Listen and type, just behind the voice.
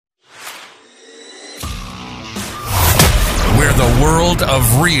world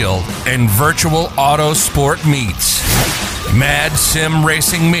of real and virtual auto sport meets. Mad Sim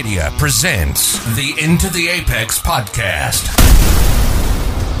Racing Media presents the Into the Apex podcast.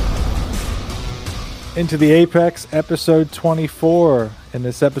 Into the Apex, episode 24. In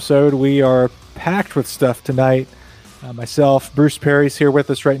this episode, we are packed with stuff tonight. Myself, Bruce Perry's here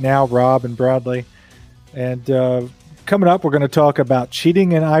with us right now, Rob and Bradley. And coming up, we're going to talk about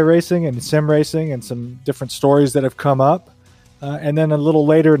cheating in iRacing and sim racing and some different stories that have come up. And then a little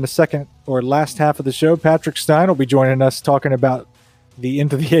later in the second or last half of the show, Patrick Stein will be joining us talking about the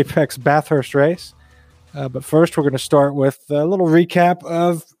Into the Apex Bathurst race. But first, we're going to start with a little recap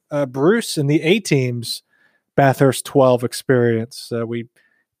of Bruce and the A-Team's Bathurst 12 experience. We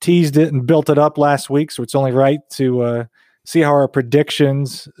teased it and built it up last week, so it's only right to see how our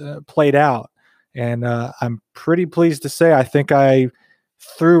predictions played out. And I'm pretty pleased to say I think I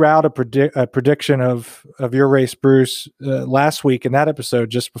threw out a prediction of your race, Bruce, last week in that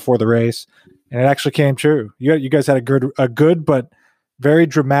episode just before the race, and it actually came true. You guys had a good but very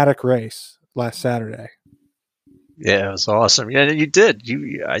dramatic race last Saturday. Yeah, it was awesome. Yeah, you did.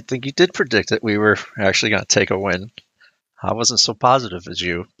 I think you did predict that we were actually going to take a win. I wasn't so positive as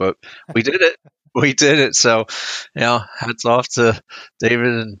you, but we did it. We did it. So, hats off to David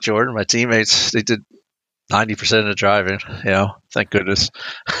and Jordan, my teammates. They did 90% of the driving. Thank goodness.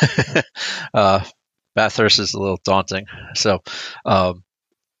 Bathurst is a little daunting. So,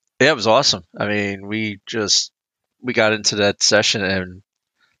 it was awesome. I mean, we got into that session and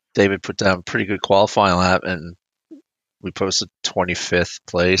David put down a pretty good qualifying lap, and we posted 25th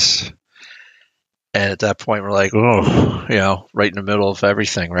place. And at that point, we're like, right in the middle of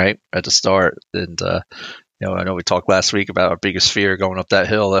everything, right at the start. And, I know we talked last week about our biggest fear going up that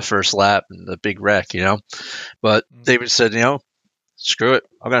hill, that first lap, and the big wreck, But David said, screw it.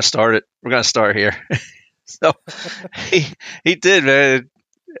 I'm going to start it. We're going to start here. So he did, man.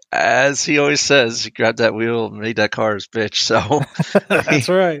 As he always says, he grabbed that wheel and made that car his bitch. So that's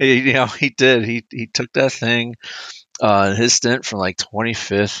right. He did. He took that thing, his stint from like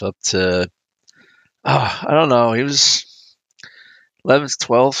 25th up to, I don't know. He was 11th,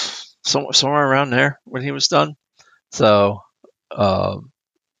 12th, somewhere around there when he was done. So,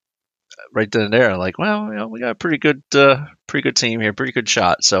 right then and there, like, well, we got a pretty good team here, pretty good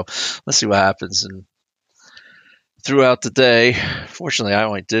shot. So let's see what happens. And throughout the day, fortunately, I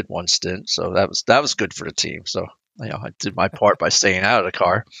only did one stint, so that was good for the team. So, I did my part by staying out of the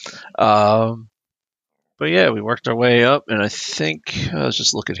car. But yeah, we worked our way up, and I think I was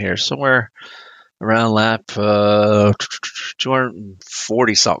just looking here somewhere around lap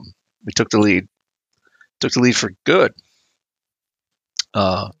 240 something. We took the lead. Took the lead for good.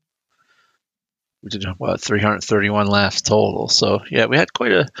 We did 331 laps total. So yeah, we had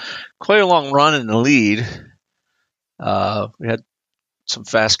quite a long run in the lead. We had some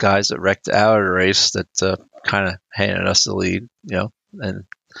fast guys that wrecked out of the race that kind of handed us the lead. And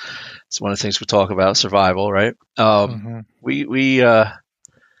it's one of the things we talk about, survival, right? We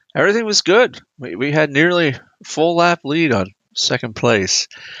everything was good. We had nearly a full lap lead on second place.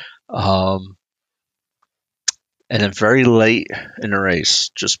 And then very late in the race,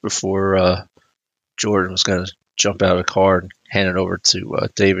 just before Jordan was going to jump out of the car and hand it over to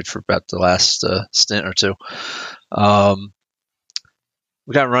David for about the last stint or two,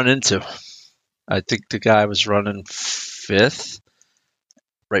 we got run into. I think the guy was running 5th,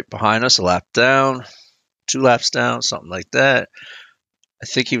 right behind us, a lap down, 2 laps down, something like that. I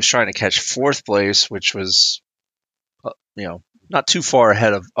think he was trying to catch 4th place, which was, not too far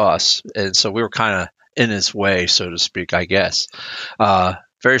ahead of us. And so we were kind of in his way, so to speak, I guess.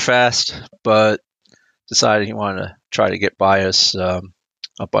 Very fast, but decided he wanted to try to get by us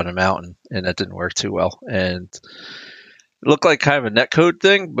up on a mountain, and that didn't work too well. And it looked like kind of a netcode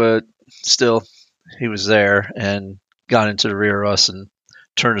thing, but still, he was there and got into the rear of us and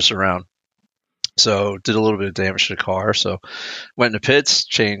turned us around. So did a little bit of damage to the car. So went into pits,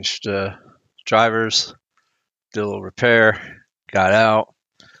 changed drivers, did a little repair, got out.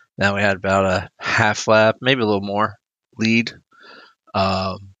 Now we had about a half lap, maybe a little more lead.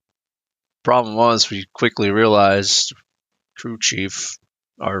 Problem was, we quickly realized crew chief,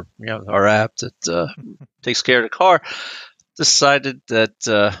 our app that takes care of the car, decided that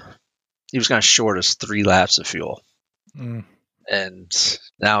he was going to short us 3 laps of fuel. And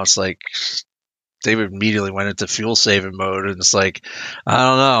now it's like David immediately went into fuel saving mode, and it's like, I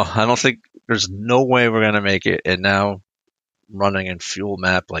don't know. I don't think there's no way we're going to make it. And now running in fuel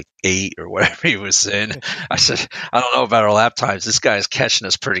map like 8 or whatever he was in, I said, I don't know about our lap times. This guy's catching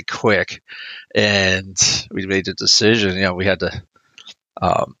us pretty quick. And we made the decision, we had to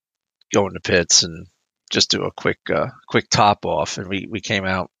go into pits and just do a quick top off, and we came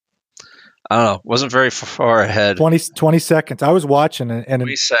out. I don't know, wasn't very far ahead. 20 seconds. I was watching it, and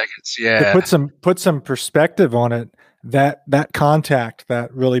 20 seconds, yeah. To put some perspective on it, that contact,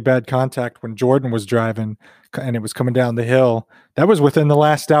 that really bad contact when Jordan was driving and it was coming down the hill, that was within the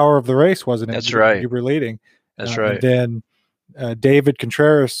last hour of the race, wasn't it? That's right. You were leading. That's right. And then David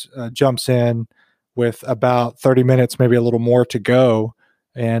Contreras jumps in with about 30 minutes, maybe a little more to go,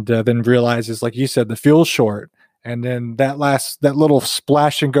 and then realizes, like you said, the fuel's short. And then that little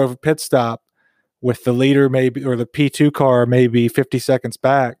splash and go pit stop with the leader maybe, or the P2 car maybe 50 seconds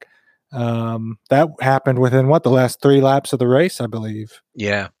back. That happened within the last 3 laps of the race, I believe.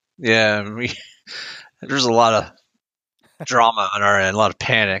 Yeah. There's a lot of drama on our end, a lot of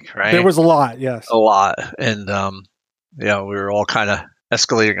panic, right? There was a lot, yes. A lot. And, we were all kind of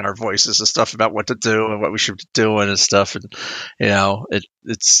escalating our voices and stuff about what to do and what we should be doing and stuff. And,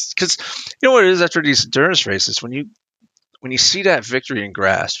 it's because, what it is after these endurance races, when you see that victory in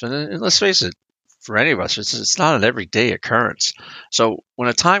grasp, and let's face it, for any of us, it's not an everyday occurrence. So when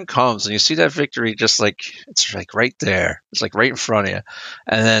a time comes and you see that victory, it's like right there, it's like right in front of you,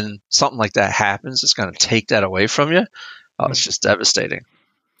 and then something like that happens, it's going to take that away from you. Oh, it's just devastating.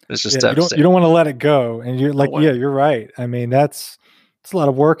 It's just devastating. You don't want to let it go, and you're like, you're right. I mean, it's a lot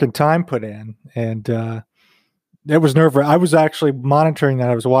of work and time put in, and it was nerve-wracking. I was actually monitoring that.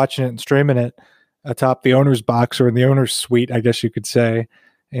 I was watching it and streaming it atop the owner's box, or in the owner's suite, I guess you could say.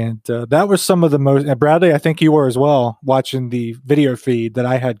 And that was some of the most. And Bradley, I think you were as well, watching the video feed that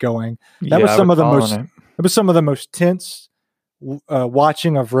I had going. That was some of the most. It was some of the most tense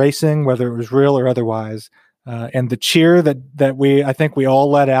watching of racing, whether it was real or otherwise. And the cheer that I think we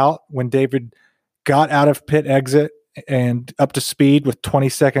all let out when David got out of pit exit and up to speed with 20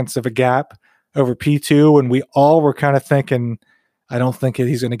 seconds of a gap over P2, and we all were kind of thinking, I don't think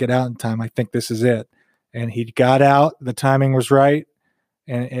he's going to get out in time. I think this is it. And he got out. The timing was right.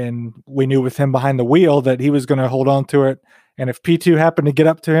 And we knew with him behind the wheel that he was going to hold on to it. And if P2 happened to get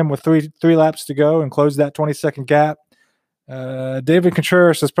up to him with three laps to go and close that 20-second gap, David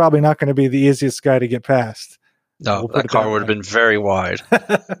Contreras is probably not going to be the easiest guy to get past. No, that car would have been very wide.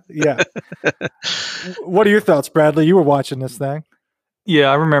 Yeah. What are your thoughts, Bradley? You were watching this thing. Yeah,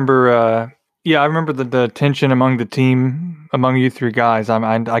 I remember. I remember the tension among the team, among you three guys.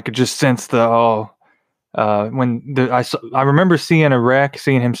 I could just sense I remember seeing a wreck,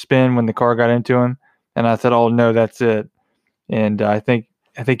 seeing him spin when the car got into him, and I thought, "Oh no, that's it." And I think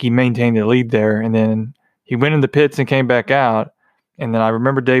he maintained the lead there, and then he went in the pits and came back out. And then I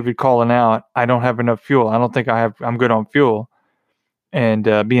remember David calling out, "I don't have enough fuel. I don't think I'm good on fuel."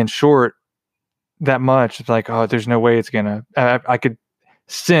 And being short that much, it's like, oh, there's no way it's gonna. I could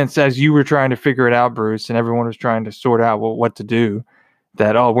sense as you were trying to figure it out, Bruce, and everyone was trying to sort out what to do,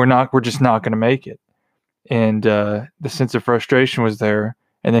 that we're just not going to make it. And the sense of frustration was there.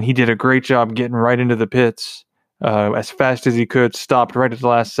 And then he did a great job getting right into the pits as fast as he could, stopped right at the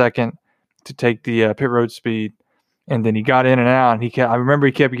last second to take the pit road speed. And then he got in and out. And I remember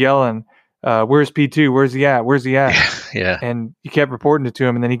he kept yelling, "Where's P2? Where's he at? Where's he at?" Yeah. And you kept reporting it to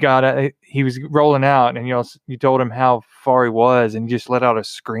him. And then he was rolling out, and you told him how far he was, and he just let out a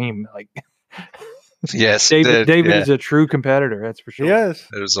scream like. Yes, David is a true competitor, that's for sure. Yes.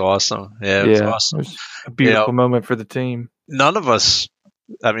 It was awesome. Yeah, it was awesome. It was a beautiful moment for the team. None of us,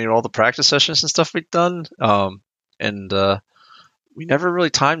 all the practice sessions and stuff we've done, and we never really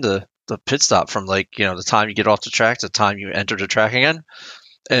timed the pit stop from the time you get off the track to the time you enter the track again.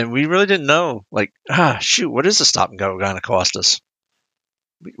 And we really didn't know, what is the stop and go going to cost us?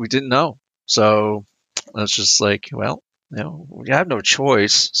 We didn't know. So it's just like, well, we have no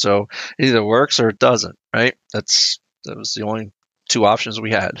choice. So it either works or it doesn't, right? That was the only two options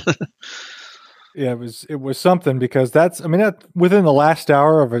we had. Yeah, it was something, because that within the last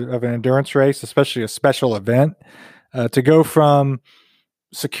hour of an endurance race, especially a special event, to go from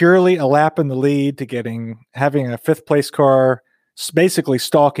securely a lap in the lead to having a fifth place car basically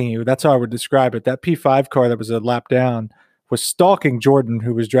stalking you. That's how I would describe it. That P5 car that was a lap down was stalking Jordan,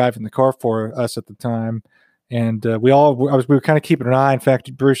 who was driving the car for us at the time. And we were kind of keeping an eye. In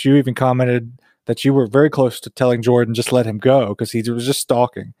fact, Bruce, you even commented that you were very close to telling Jordan, just let him go, because he was just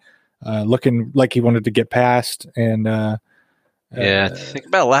stalking, looking like he wanted to get past. And I think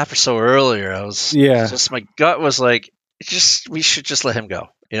about a lap or so earlier, my gut was like, we should just let him go,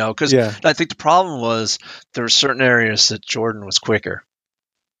 because I think the problem was there were certain areas that Jordan was quicker,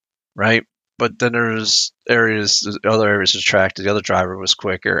 right? But then there's other areas of the track that the other driver was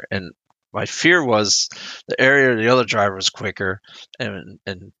quicker, and my fear was the area the other driver was quicker and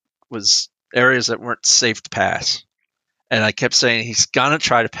was areas that weren't safe to pass. And I kept saying he's gonna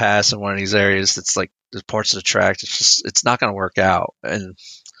try to pass in one of these areas that's like the parts of the track. It's not going to work out. And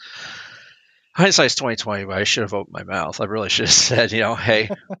hindsight's 2020, but I should have opened my mouth. I really should have said, hey,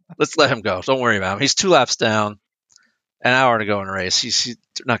 let's let him go. Don't worry about him. He's 2 laps down, an hour to go in the race. He's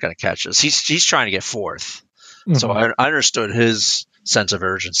not going to catch us. He's trying to get 4th. Mm-hmm. So I understood his sense of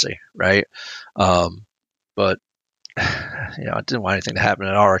urgency, right? But I didn't want anything to happen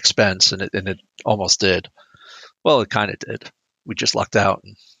at our expense, and it almost did. Well, it kind of did. We just lucked out.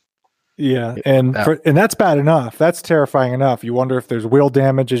 Yeah, and that's bad enough. That's terrifying enough. You wonder if there's wheel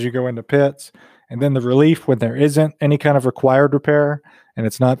damage as you go into pits, and then the relief when there isn't any kind of required repair, and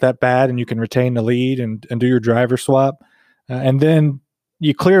it's not that bad, and you can retain the lead and do your driver swap, and then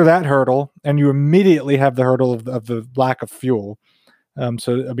you clear that hurdle, and you immediately have the hurdle of the lack of fuel.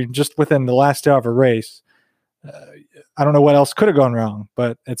 So, I mean, just within the last hour of a race, I don't know what else could have gone wrong,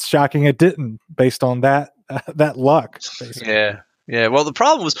 but it's shocking it didn't, based on that luck. Basically. Yeah. Well, the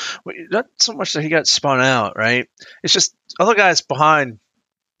problem was not so much that he got spun out, right? It's just other guys behind,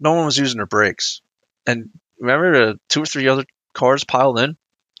 no one was using their brakes. And remember the 2 or 3 other cars piled in,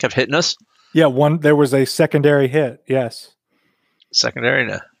 kept hitting us? Yeah, there was a secondary hit, yes. Secondary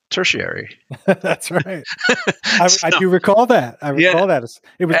and a tertiary. That's right. I do recall that. That.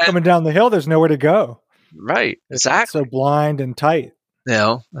 It was coming down the hill. There's nowhere to go. Right. Exactly. So blind and tight.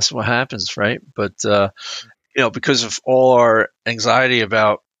 That's what happens, right? But, because of all our anxiety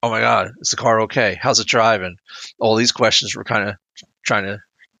about, oh my God, is the car okay? How's it driving? All these questions we're kind of trying to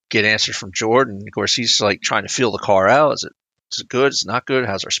get answers from Jordan. Of course, he's like trying to feel the car out. Is it good? Is it not good?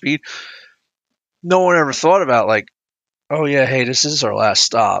 How's our speed? No one ever thought about like, oh yeah, hey, this is our last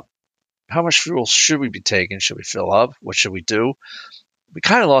stop. How much fuel should we be taking? Should we fill up? What should we do? We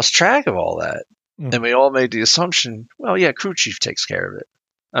kind of lost track of all that. Mm-hmm. And we all made the assumption, well, yeah, crew chief takes care of it.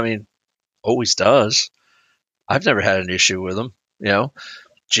 I mean, always does. I've never had an issue with him,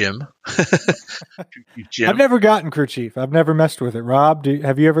 Jim. Jim. I've never gotten crew chief. I've never messed with it. Rob,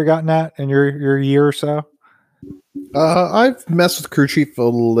 have you ever gotten that in your year or so? I've messed with crew chief a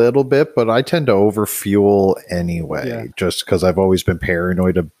little bit, but I tend to overfuel anyway, just because I've always been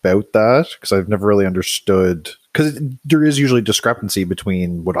paranoid about that, because I've never really understood, because there is usually discrepancy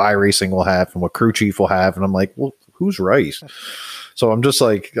between what iRacing will have and what crew chief will have, and I'm like, well, who's right? So I'm just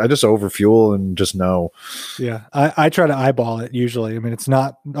like, I just overfuel and just know. Yeah, I try to eyeball it usually. I mean, it's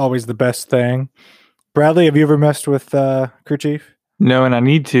not always the best thing. Bradley, have you ever messed with crew chief? No, and I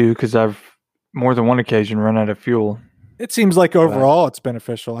need to, because I've more than one occasion run out of fuel. It seems like overall it's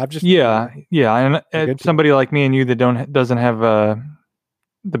beneficial. I've just and somebody like me and you that doesn't have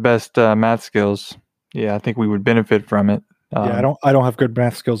the best math skills. Yeah, I think we would benefit from it. I don't have good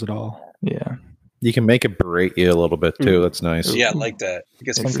math skills at all. Yeah. You can make it berate you a little bit too. That's nice. Yeah, I like that.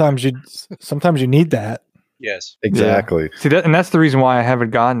 Sometimes you need that. Yes, exactly. Yeah. See and that's the reason why I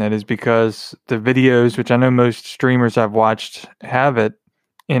haven't gotten it, is because the videos, which I know most streamers I've watched have it,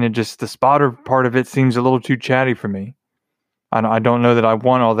 and it just, the spotter part of it seems a little too chatty for me. I don't know that I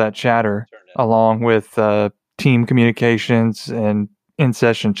want all that chatter along with team communications and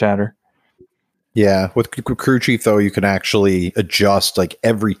in-session chatter. Yeah, with crew chief though, you can actually adjust like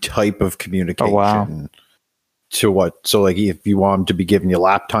every type of communication to what. So like if you want them to be giving you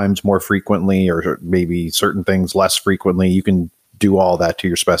lap times more frequently, or maybe certain things less frequently, you can do all that to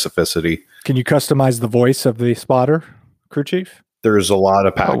your specificity. Can you customize the voice of the spotter, crew chief? There's a lot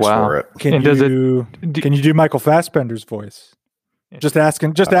of packs for it. Can you do Michael Fassbender's voice? Just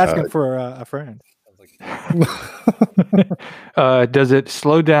asking for a friend. Does it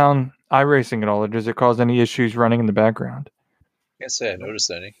slow down iRacing at all, or does it cause any issues running in the background? Can't say I noticed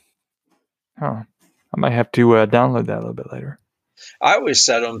any. Oh, I might have to download that a little bit later. I always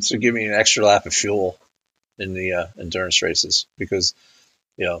set them to give me an extra lap of fuel in the endurance races, because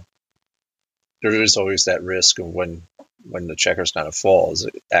there is always that risk of when the checkers kind of fall. Is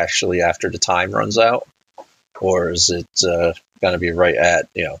it actually after the time runs out, or is it going to be right at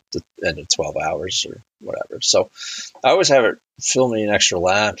the end of 12 hours or whatever? So I always have it fill me an extra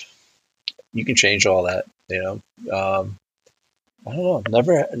lap. You can change all that. I don't know.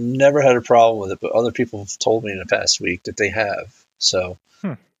 Never had a problem with it, but other people have told me in the past week that they have. So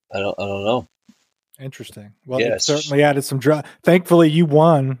I don't know. Interesting. Well, it certainly added some drive. Thankfully, you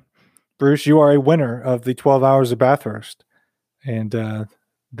won, Bruce. You are a winner of the 12 Hours of Bathurst, and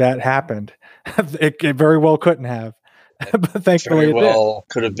that happened. It very well couldn't have, but thankfully it did.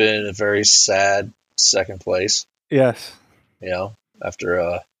 Could have been a very sad second place. Yes. After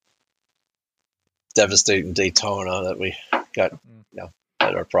a devastating Daytona that we got,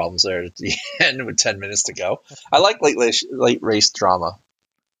 had our problems there at the end with 10 minutes to go. I like late race drama.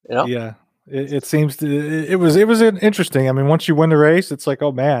 Yeah. It seems it was interesting. I mean, once you win the race, it's like,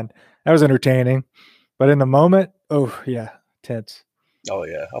 oh man, that was entertaining. But in the moment, oh yeah, tense. Oh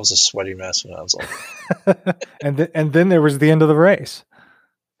yeah, I was a sweaty mess when I was on. and then there was the end of the race.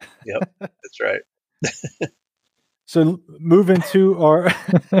 Yep, that's right. So moving to our,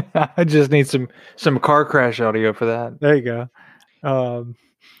 I just need some car crash audio for that. There you go.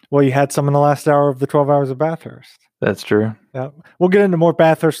 Well, you had some in the last hour of the 12 Hours of Bathurst. That's true. Yeah, we'll get into more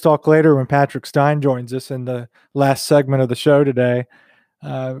Bathurst talk later when Patrick Stein joins us in the last segment of the show today.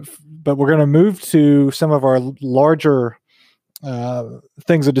 But we're going to move to some of our larger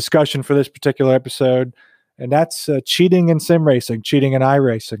things of discussion for this particular episode, and that's cheating in sim racing, cheating in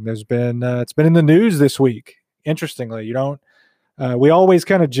iRacing. There's been it's been in the news this week. Interestingly, we always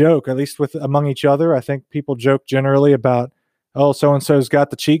kind of joke, at least among each other. I think people joke generally about, oh, so and so's got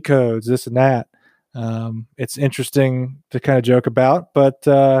the cheat codes, this and that. It's interesting to kind of joke about, but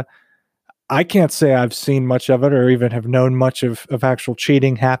I can't say I've seen much of it or even have known much of actual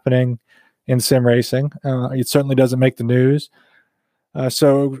cheating happening in sim racing. It certainly doesn't make the news.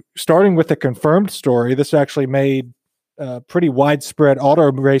 So starting with the confirmed story, this actually made pretty widespread auto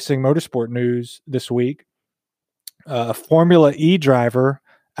racing motorsport news this week. A Formula E driver,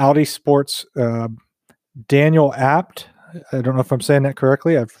 Audi Sports, Daniel Abt. I don't know if I'm saying that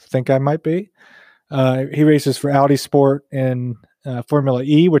correctly. I think I might be. He races for Audi Sport in Formula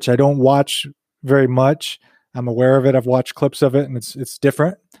E, which I don't watch very much. I'm aware of it. I've watched clips of it, and it's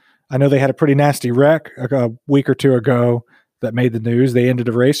different. I know they had a pretty nasty wreck a week or two ago that made the news. They ended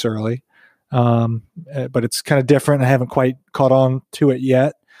a race early, but it's kind of different. I haven't quite caught on to it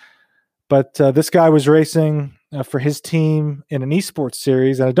yet. But this guy was racing for his team in an esports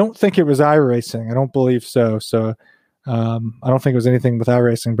series, and I don't think it was iRacing. I don't believe so. So I don't think it was anything with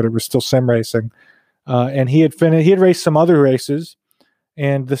iRacing, but it was still sim racing. And he had raced some other races,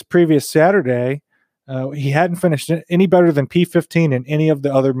 and this previous Saturday, he hadn't finished any better than P15 in any of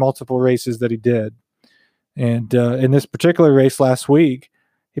the other multiple races that he did. And in this particular race last week,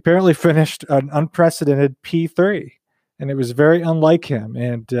 he apparently finished an unprecedented P3, and it was very unlike him.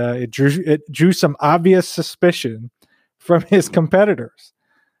 And it drew some obvious suspicion from his competitors.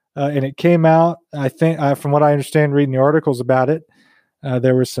 And it came out, I think, from what I understand, reading the articles about it,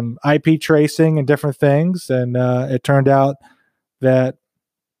 there was some IP tracing and different things. And it turned out that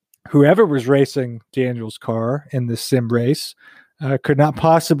whoever was racing Daniel's car in this sim race could not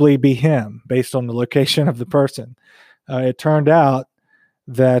possibly be him based on the location of the person. It turned out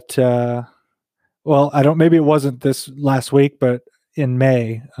that, maybe it wasn't this last week, but in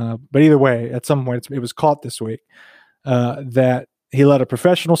May. But either way, at some point, it was caught this week that he let a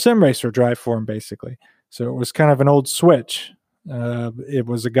professional sim racer drive for him, basically. So it was kind of an old switch. It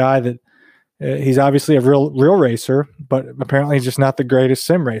was a guy that he's obviously a real racer, but apparently he's just not the greatest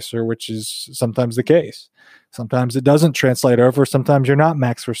sim racer, which is sometimes the case. Sometimes it doesn't translate over. Sometimes you're not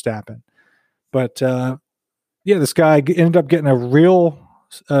Max Verstappen. But this guy ended up getting a real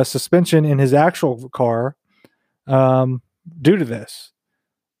suspension in his actual car due to this,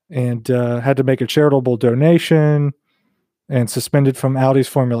 and had to make a charitable donation and suspended from Audi's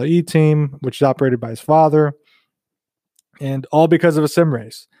Formula E team, which is operated by his father, and all because of a sim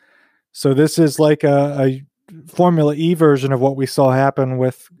race. So this is like a Formula E version of what we saw happen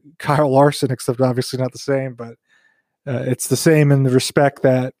with Kyle Larson, except obviously not the same, but it's the same in the respect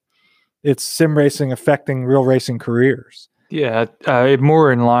that it's sim racing affecting real racing careers. Yeah,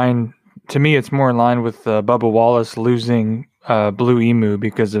 more in line, to me, it's more in line with Bubba Wallace losing Blue Emu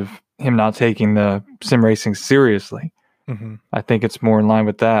because of him not taking the sim racing seriously. Mm-hmm. I think it's more in line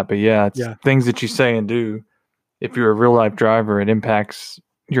with that. But yeah, it's things that you say and do. If you're a real life driver, it impacts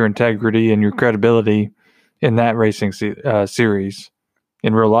your integrity and your credibility in that racing series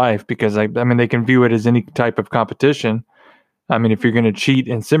in real life, because I mean, they can view it as any type of competition. I mean, if you're going to cheat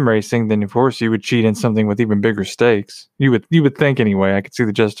in sim racing, then of course you would cheat in something with even bigger stakes. You would think anyway. I could see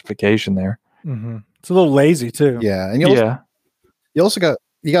the justification there. Mm-hmm. It's a little lazy too. Yeah, and you also got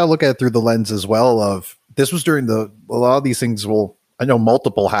to look at it through the lens as well of this was during a lot of these things. Well, I know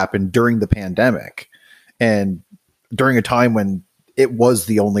multiple happened during the pandemic and during a time when it was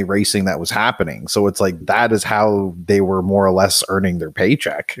the only racing that was happening. So it's like that is how they were more or less earning their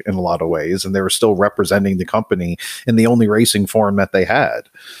paycheck in a lot of ways. And they were still representing the company in the only racing form that they had.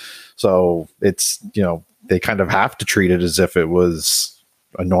 So it's, they kind of have to treat it as if it was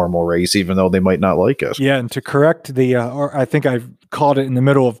a normal race, even though they might not like it. Yeah. And to correct I think I've caught it in the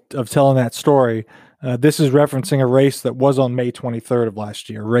middle of telling that story. This is referencing a race that was on May 23rd of last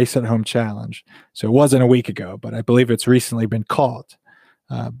year, Race at Home Challenge. So it wasn't a week ago, but I believe it's recently been caught,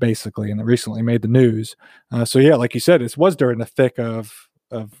 basically, and it recently made the news. So yeah, like you said, it was during the thick of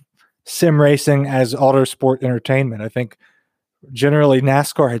sim racing as auto sport entertainment. I think Generally,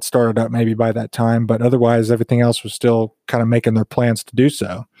 NASCAR had started up maybe by that time, but otherwise everything else was still kind of making their plans to do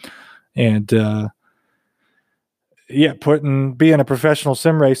so. And being a professional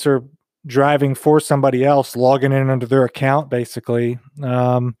sim racer, driving for somebody else, logging in under their account, basically,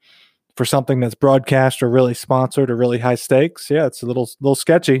 for something that's broadcast or really sponsored or really high stakes. Yeah, it's a little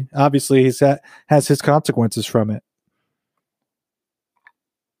sketchy. Obviously, has his consequences from it.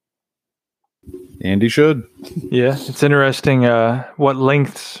 And he should. Yeah, it's interesting what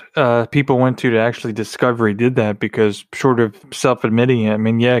lengths people went to actually discover he did that, because short of self-admitting it, I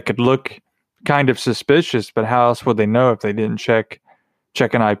mean, yeah, it could look kind of suspicious, but how else would they know if they didn't check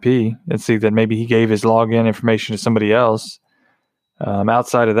an IP and see that maybe he gave his login information to somebody else?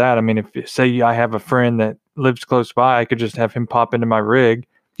 Outside of that, I mean, if say I have a friend that lives close by, I could just have him pop into my rig.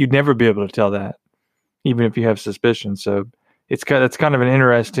 You'd never be able to tell that, even if you have suspicion. So it's kind of an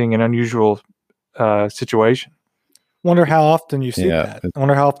interesting and unusual situation. Wonder how often you see that. I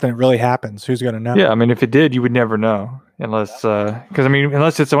wonder how often it really happens. Who's going to know? Yeah, I mean, if it did, you would never know unless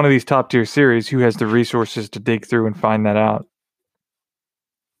unless it's one of these top tier series, who has the resources to dig through and find that out?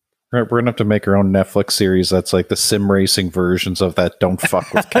 Right, we're gonna have to make our own Netflix series that's like the sim racing versions of that Don't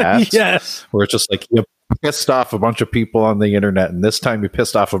Fuck with Cats. Yes. Where it's just like you pissed off a bunch of people on the internet, and this time you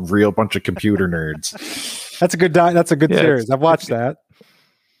pissed off a real bunch of computer nerds. That's a good series. I've watched that.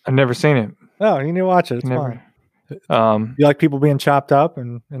 I've never seen it. Oh, you need to watch it. It's fun. You like people being chopped up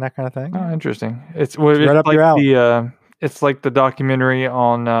and that kind of thing? Oh, interesting. It's right up like your alley. It's like the documentary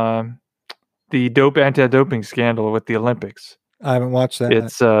on the anti-doping scandal with the Olympics. I haven't watched that.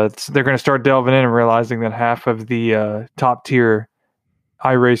 It's they're going to start delving in and realizing that half of the top tier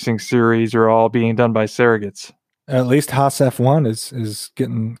iRacing series are all being done by surrogates. At least Haas F1 is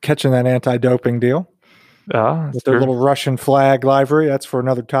catching that anti-doping deal with their little Russian flag livery. That's for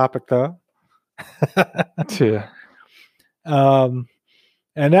another topic, though. Yeah.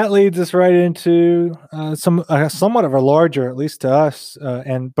 And that leads us right into somewhat of a larger, at least to us,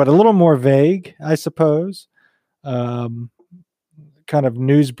 but a little more vague, I suppose. Kind of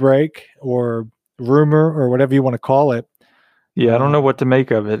news break or rumor or whatever you want to call it. Yeah, I don't know what to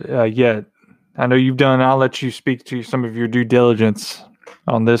make of it yet. I know you've done. I'll let you speak to some of your due diligence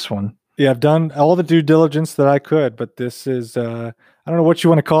on this one. Yeah, I've done all the due diligence that I could, but this is I don't know what you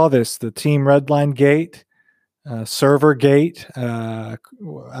want to call this. The Team Redline Gate, Server Gate. I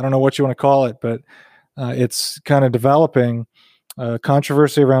don't know what you want to call it, but it's kind of developing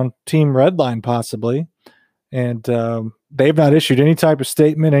controversy around Team Redline possibly, and they've not issued any type of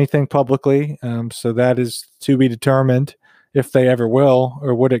statement, anything publicly. So that is to be determined if they ever will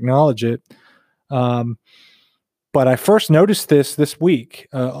or would acknowledge it. But I first noticed this week,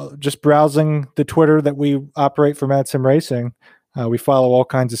 just browsing the Twitter that we operate for Mad Sim Racing. We follow all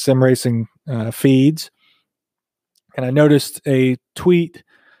kinds of sim racing feeds. And I noticed a tweet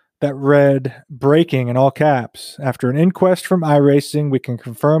that read, "Breaking" in all caps. "After an inquest from iRacing, we can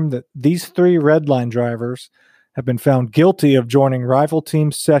confirm that these 3 Redline drivers have been found guilty of joining rival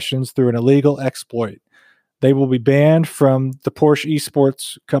team sessions through an illegal exploit. They will be banned from the Porsche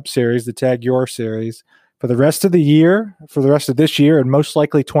Esports Cup Series, the Tag Your Series, for the rest of this year, and most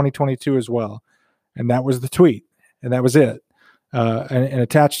likely 2022 as well." And that was the tweet, and that was it. And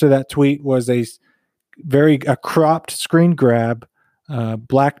attached to that tweet was a cropped screen grab,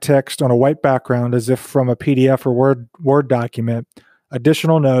 black text on a white background, as if from a PDF or Word document.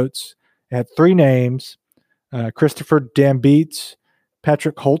 Additional notes. It had 3 names: Christopher Dambeats,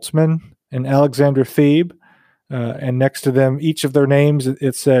 Patrick Holtzman, and Alexander Thebe. And next to them, each of their names,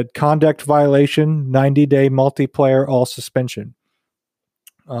 it said conduct violation, 90-day multiplayer, all suspension.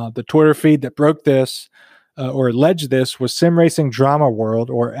 The Twitter feed that broke this or alleged this was Sim Racing Drama World,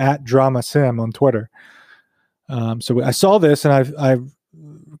 or @DramaSim on Twitter. So I saw this and I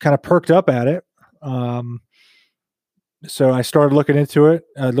kind of perked up at it. So I started looking into it.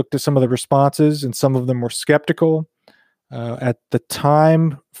 I looked at some of the responses, and some of them were skeptical. At the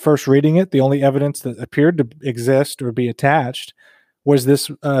time first reading it, the only evidence that appeared to exist or be attached was this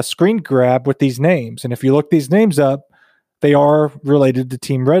screen grab with these names. And if you look these names up, they are related to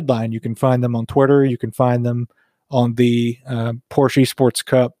Team Redline. You can find them on Twitter. You can find them on the Porsche Esports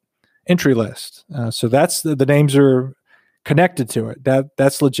Cup entry list. So that's the names are connected to it.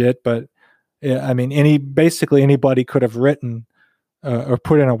 That's legit. But I mean, basically anybody could have written or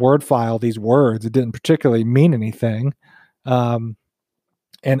put in a Word file these words. It didn't particularly mean anything. And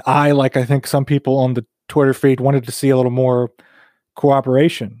I think some people on the Twitter feed wanted to see a little more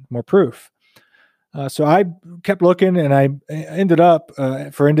cooperation, more proof. So I kept looking, and I ended up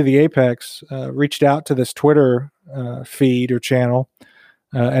for Into the Apex, reached out to this Twitter feed or channel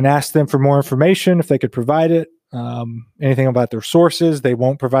and asked them for more information if they could provide it. anything about their sources. They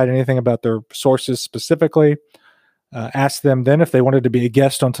won't provide anything about their sources specifically. Asked them then if they wanted to be a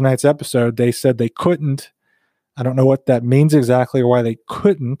guest on tonight's episode. They said they couldn't. I don't know what that means exactly or why they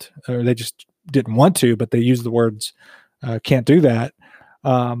couldn't, or they just didn't want to, but they used the words can't do that.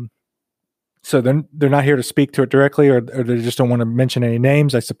 So they're not here to speak to it directly, or they just don't want to mention any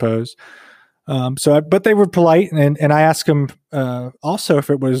names, I suppose. But they were polite, and I asked them also if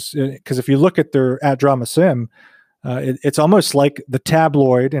it was, because if you look at their at Drama Sim, it's almost like the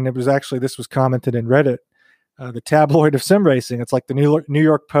tabloid, and this was commented in Reddit, the tabloid of sim racing. It's like the New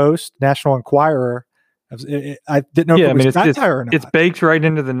York Post, National Enquirer. I didn't know if it was satire or not. It's baked right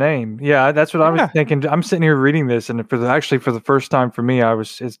into the name. Yeah, that's what I was thinking. I'm sitting here reading this, and for the first time for me,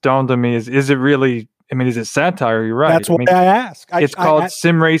 it's dawned on me: is it really? I mean, is it satire? You're right. That's why I ask. It's called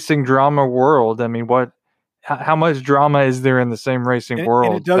Sim Racing Drama World. I mean, how much drama is there in the sim racing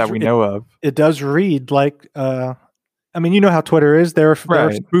world that we know of? It does read like, I mean, you know how Twitter is. There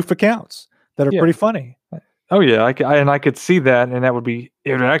are spoof accounts that are pretty funny. Oh yeah, I could see that, and it would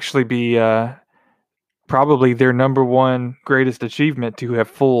actually be probably their number one greatest achievement to have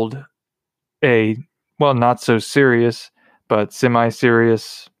fooled a not so serious but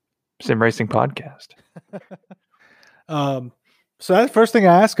semi-serious sim racing podcast. So that first thing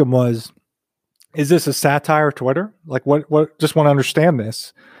I asked him was, is this a satire Twitter? Like what just want to understand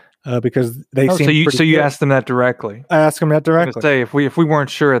this. Because they seem so you asked them that directly. I asked them that directly. I was gonna say if we weren't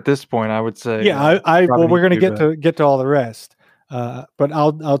sure at this point, I would say we're going to get to all the rest. But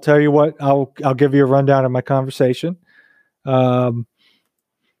I'll tell you what, I'll give you a rundown of my conversation. They've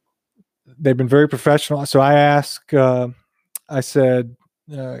been very professional. So I asked, I said,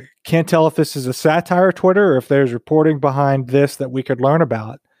 can't tell if this is a satire Twitter or if there's reporting behind this that we could learn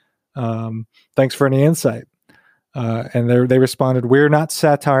about. Thanks for any insight. And they responded, we're not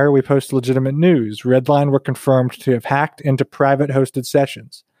satire. We post legitimate news. Redline were confirmed to have hacked into private hosted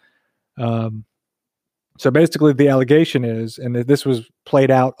sessions. So basically the allegation is, and this was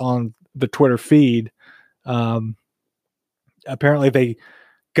played out on the Twitter feed, apparently they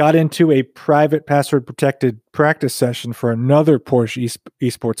got into a private password protected practice session for another Porsche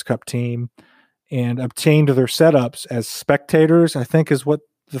Esports Cup team and obtained their setups as spectators, I think is what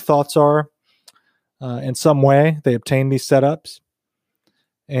the thoughts are. In some way they obtained these setups,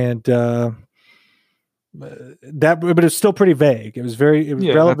 and but it's still pretty vague. It was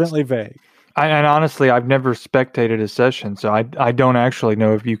relevantly vague. And honestly, I've never spectated a session, so I don't actually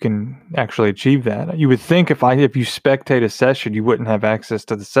know if you can actually achieve that. You would think if you spectate a session, you wouldn't have access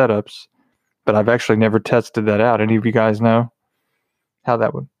to the setups, but I've actually never tested that out. Any of you guys know how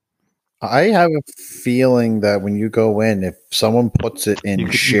that would? I have a feeling that when you go in, if someone puts it in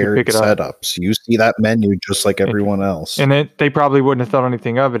shared setups, you see that menu just like everyone else. And they probably wouldn't have thought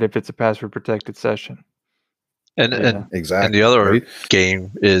anything of it if it's a password protected session. And exactly. And the other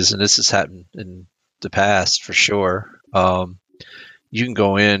game is, and this has happened in the past for sure, you can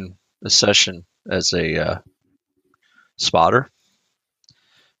go in a session as a spotter,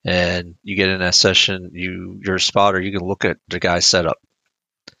 and you get in that session, you're a spotter, you can look at the guy's setup.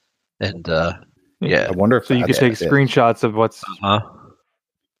 And I wonder if you could take screenshots of what's.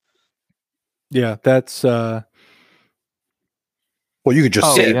 Yeah, that's. Well, you could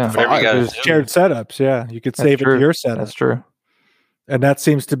just save shared setups. Yeah, you could save it to your setup. That's true. And that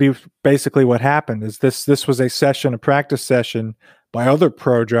seems to be basically what happened. Is this was a practice session by other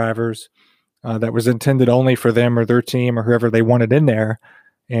pro drivers that was intended only for them or their team or whoever they wanted in there,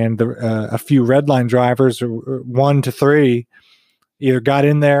 and a few Redline drivers, 1 to 3. Either got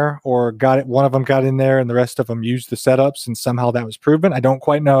in there or one of them got in there and the rest of them used the setups, and somehow that was proven. I don't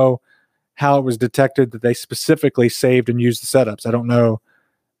quite know how it was detected that they specifically saved and used the setups. I don't know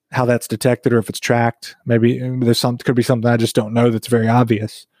how that's detected or if it's tracked. Maybe could be something I just don't know that's very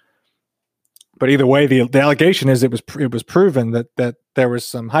obvious. But either way, the allegation is it was proven that there was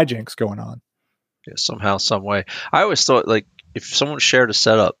some hijinks going on. Yeah, somehow, some way. I always thought, like, if someone shared a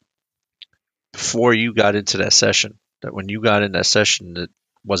setup before you got into that session, that when you got in that session, it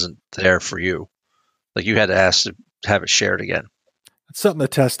wasn't there for you. Like, you had to ask to have it shared again. It's something to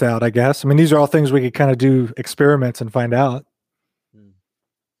test out, I guess. I mean, these are all things we could kind of do experiments and find out.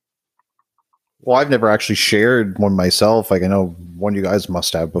 Well, I've never actually shared one myself. Like, I know one of you guys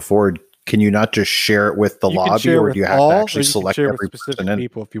must have before. Can you not just share it with the lobby, or do you have to actually select every person in?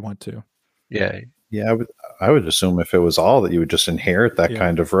 People if you want to? Yeah. I would assume if it was all that you would just inherit that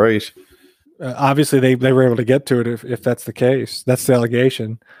kind of right. Obviously, they were able to get to it if that's the case. That's the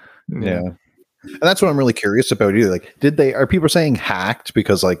allegation. Yeah. And that's what I'm really curious about either. Like, are people saying hacked?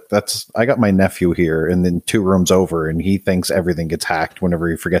 Because I got my nephew here and then 2 rooms over and he thinks everything gets hacked whenever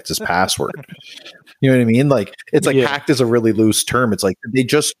he forgets his password. You know what I mean? Like, it's like Yeah. hacked is a really loose term. It's like they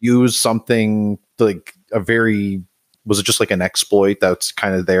just use something like was it just like an exploit that's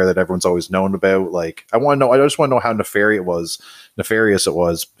kind of there that everyone's always known about? Like, I just want to know how nefarious it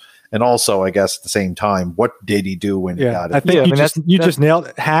was. And also, I guess at the same time, what did he do when he got it? I think Yeah, I mean, you just nailed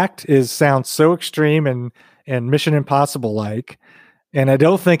it. Hacked sounds so extreme and Mission Impossible like. And I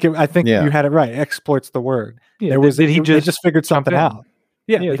don't think I think you had it right. Exploit's the word. Yeah, They just figured something out.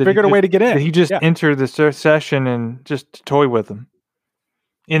 Yeah, they did figured a way to get in. Did he just enter the session and just toy with them?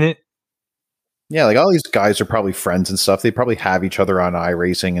 In it. Yeah, like all these guys are probably friends and stuff. They probably have each other on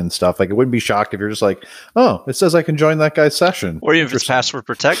iRacing and stuff. Like, it wouldn't be shocked if you're just like, oh, it says I can join that guy's session. Or even if it's password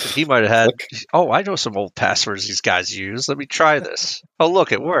protected, he might have had, I know some old passwords these guys use. Let me try this. Oh,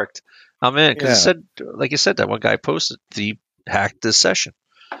 look, it worked. I'm in. Because it said, like you said, that one guy posted the hacked this session.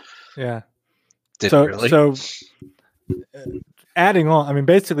 Yeah. Really. So adding on, I mean,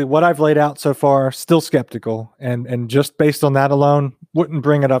 basically what I've laid out so far, still skeptical. And just based on that alone, wouldn't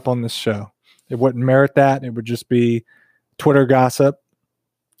bring it up on this show. It wouldn't merit that. It would just be Twitter gossip.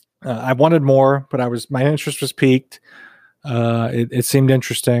 I wanted more, but my interest was piqued. It seemed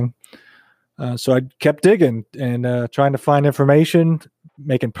interesting. So I kept digging and trying to find information,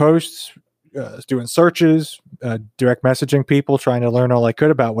 making posts, doing searches, direct messaging people, trying to learn all I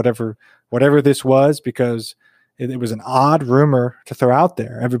could about whatever this was, because it was an odd rumor to throw out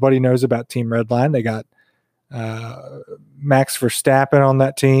there. Everybody knows about Team Redline. They got Max Verstappen on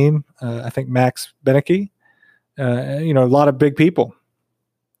that team. I think Max Benecke. A lot of big people.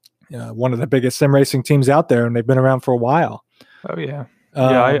 One of the biggest sim racing teams out there, and they've been around for a while. Oh yeah,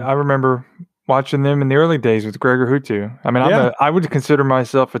 I remember watching them in the early days with Gregor Hutu. I mean, I would consider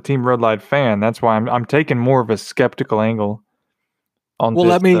myself a Team Red Light fan. That's why I'm taking more of a skeptical angle on. Well,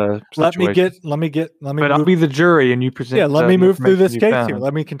 let me get. But I'll be the jury, and you present. Yeah, let me move through this case here.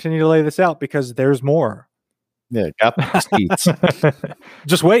 Let me continue to lay this out, because there's more. Yeah, got the seats.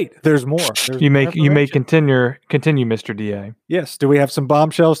 Just wait. There's more. You may continue, Mr. DA. Yes. Do we have some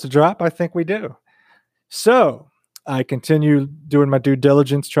bombshells to drop? I think we do. So I continue doing my due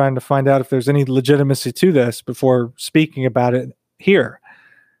diligence, trying to find out if there's any legitimacy to this before speaking about it here.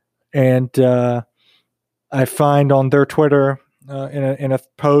 And I find on their Twitter in a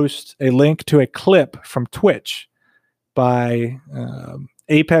post a link to a clip from Twitch by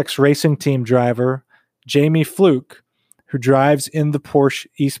Apex Racing Team driver Jamie Fluke, who drives in the Porsche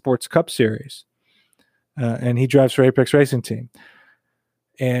Esports Cup Series. And he drives for Apex Racing Team.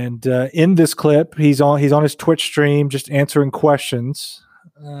 And in this clip, he's on his Twitch stream just answering questions.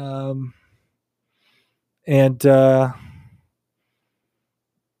 And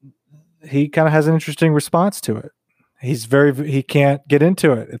he kind of has an interesting response to it. He can't get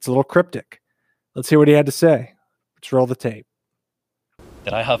into it. It's a little cryptic. Let's hear what he had to say. Let's roll the tape.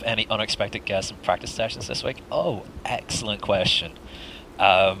 Did I have any unexpected guests in practice sessions this week? Oh, excellent question.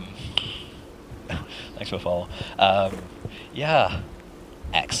 Thanks for the follow. Yeah,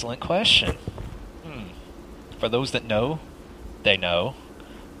 excellent question. For those that know, they know.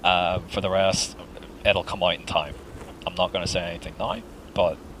 For the rest, it'll come out in time. I'm not going to say anything now,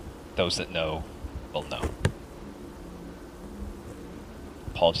 but those that know will know.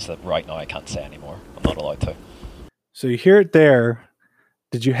 Apologies that right now I can't say anymore. I'm not allowed to. So you hear it there.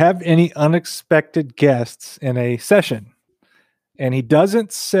 Did you have any unexpected guests in a session? And he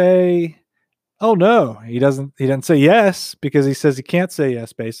doesn't say, oh no, he doesn't say yes, because he says he can't say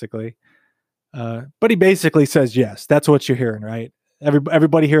yes, basically. But he basically says yes. That's what you're hearing, right?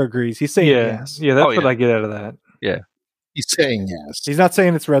 Everybody here agrees. He's saying yes. Yeah, that's what I get out of that. Yeah. He's saying yes. He's not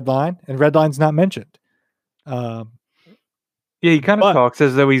saying it's Redline, and Redline's not mentioned. Yeah, he kind of talks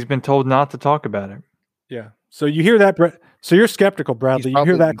as though he's been told not to talk about it. Yeah. So you hear that, so you're skeptical, Bradley. You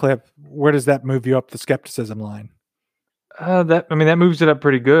hear that clip. Where does that move you up the skepticism line? That moves it up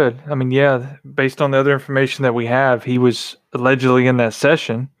pretty good. I mean, yeah, based on the other information that we have, he was allegedly in that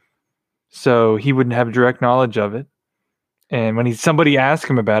session, so he wouldn't have direct knowledge of it. And when somebody asked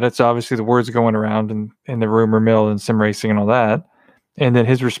him about it, so obviously the word's going around in the rumor mill and sim racing and all that. And then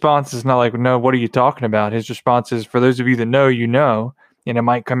his response is not like, no, what are you talking about? His response is, for those of you that know, you know, and it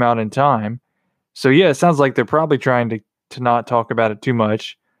might come out in time. So yeah, it sounds like they're probably trying to not talk about it too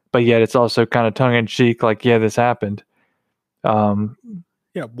much, but yet it's also kind of tongue in cheek, like, yeah, this happened.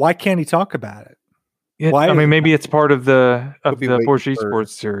 Yeah, why can't he talk about it? Yeah, why? I mean, maybe it's part of the Porsche Esports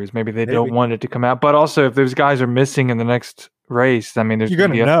series. Maybe they don't want it to come out. But also, if those guys are missing in the next race, I mean, there's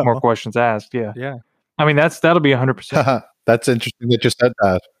going to be more questions asked. Yeah, yeah. I mean, that'll be 100%. That's interesting that you said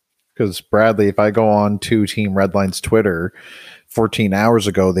that, because Bradley, if I go on to Team Redline's Twitter, 14 hours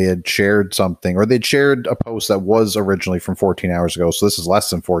ago, they had shared something, or they'd shared a post that was originally from 14 hours ago. So this is less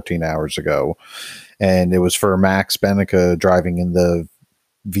than 14 hours ago. and it was for Max Benica driving in the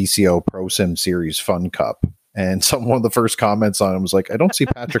VCO Pro Sim Series Fun Cup. And one of the first comments on him was like, "I don't see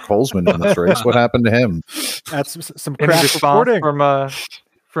Patrick Holzman in this race. What happened to him?" That's some Any crap response reporting.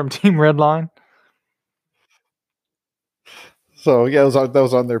 from Team Redline? So yeah, that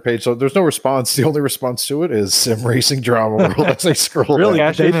was on their page. So there's no response. The only response to it is Sim Racing Drama World as I scroll Really?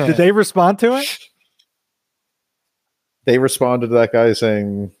 down. Did they respond to it? They responded to that guy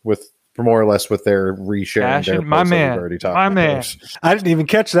saying more or less with their resharing their post My that man. we've already talked My about. man. I didn't even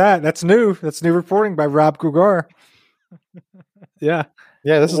catch that. That's new. That's new reporting by Rob Cougar. Yeah.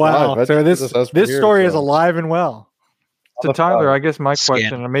 Yeah, this is Wow. live. So this story is alive and well. So Tyler, I guess my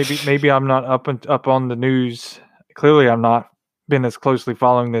question, and maybe I'm not up on the news. Clearly, I'm not been as closely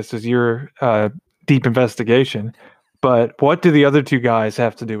following this as your deep investigation. But what do the other two guys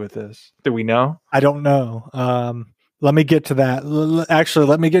have to do with this? Do we know? I don't know. Let me get to that. Actually,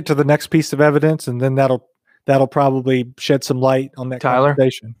 let me get to the next piece of evidence, and then that'll probably shed some light on that Tyler?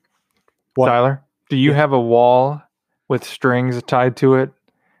 conversation. What? Tyler, do you have a wall with strings tied to it,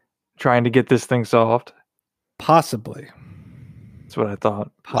 trying to get this thing solved? Possibly. That's what I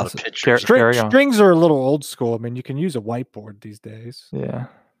thought. A lot of pictures. Carry on. Strings are a little old school. I mean, you can use a whiteboard these days. Yeah,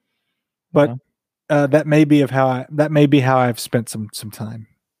 but that may be how I've spent some time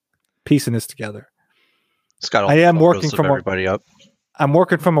piecing this together. It's got all I am working from from everybody up. I'm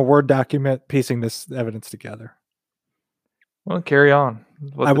working from a Word document, piecing this evidence together. Well, carry on.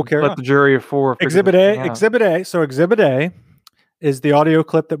 Let the jury of four. Exhibit A. So Exhibit A is the audio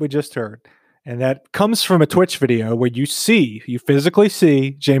clip that we just heard. And that comes from a Twitch video where you physically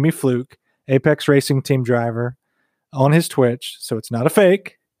see Jamie Fluke, Apex Racing Team driver, on his Twitch. So it's not a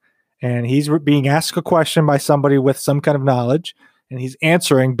fake. And he's being asked a question by somebody with some kind of knowledge. And he's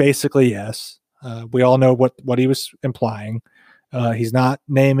answering basically yes. We all know what he was implying. He's not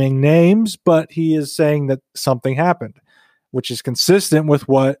naming names, but he is saying that something happened, which is consistent with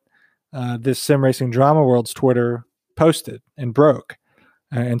what this Sim Racing Drama World's Twitter posted and broke.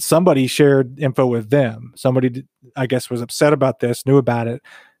 And somebody shared info with them. Somebody, I guess, was upset about this, knew about it,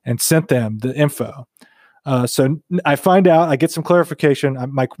 and sent them the info. So I find out, I get some clarification.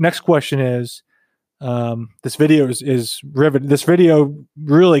 My next question is, this video is riveting. This video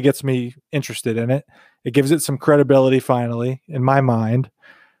really gets me interested in it. It gives it some credibility, finally, in my mind.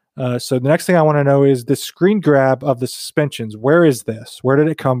 So the next thing I want to know is the screen grab of the suspensions. Where is this? Where did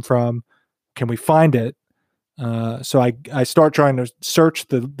it come from? Can we find it? So I start trying to search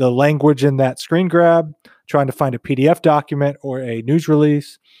the language in that screen grab, trying to find a PDF document or a news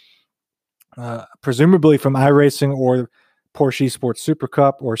release, presumably from iRacing or Porsche Esports Super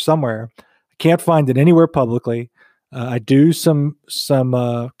Cup or somewhere. I can't find it anywhere publicly. I do some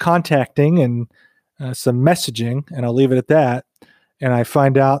contacting and some messaging, and I'll leave it at that. And I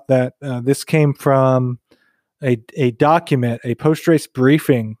find out that this came from a document, a post-race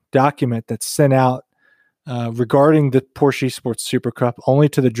briefing document that's sent out regarding the Porsche Esports Super Cup only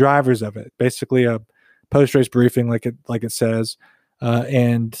to the drivers of it. Basically, a post-race briefing, like it says.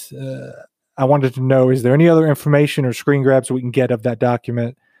 And I wanted to know: is there any other information or screen grabs we can get of that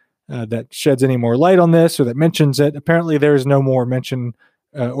document that sheds any more light on this or that mentions it? Apparently, there is no more mention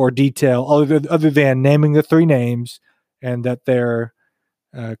or detail other than naming the three names and that their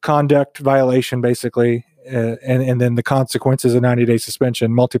conduct violation, basically, and then the consequences of 90-day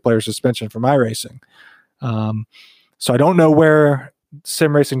suspension, multiplayer suspension from iRacing. So I don't know where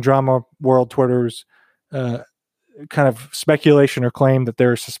Sim Racing Drama World Twitter's kind of speculation or claim that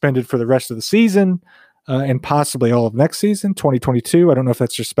they're suspended for the rest of the season and possibly all of next season, 2022. I don't know if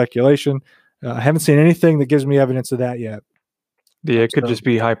that's just speculation. I haven't seen anything that gives me evidence of that yet. Yeah, it could just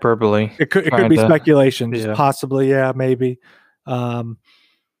be hyperbole. It could be speculation, possibly. Yeah, maybe. So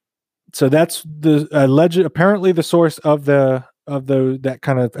that's the alleged. Apparently, the source of that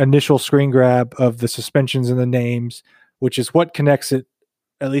kind of initial screen grab of the suspensions and the names, which is what connects it.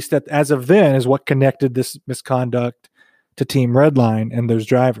 At least as of then, is what connected this misconduct to Team Redline and those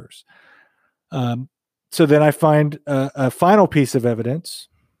drivers. So then I find a final piece of evidence,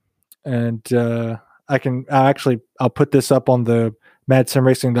 and I'll put this up on the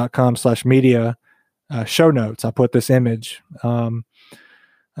madsimracing.com/media show notes. I'll put this image.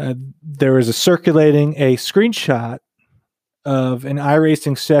 There is circulating a screenshot of an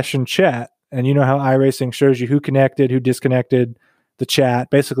iRacing session chat, and you know how iRacing shows you who connected, who disconnected the chat,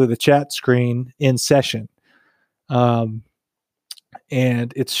 basically the chat screen in session. And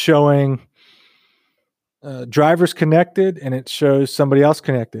it's showing drivers connected, and it shows somebody else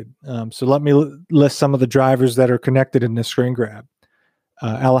connected. So let me list some of the drivers that are connected in this screen grab.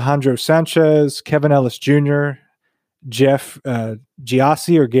 Alejandro Sanchez, Kevin Ellis Jr., Jeff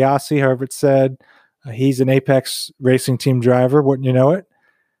Giassi, however it's said, He's an Apex Racing Team driver, wouldn't you know it?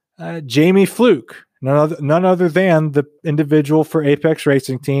 Jamie Fluke, none other than the individual for Apex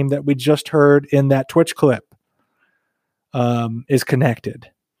Racing Team that we just heard in that Twitch clip, is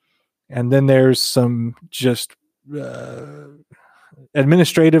connected. And then there's some just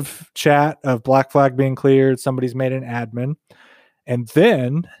administrative chat of Black Flag being cleared. Somebody's made an admin. And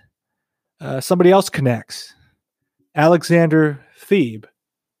then somebody else connects. Alexander Thebe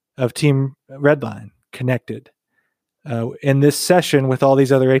of Team Redline connected in this session with all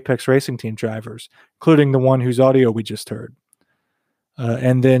these other Apex Racing Team drivers, including the one whose audio we just heard.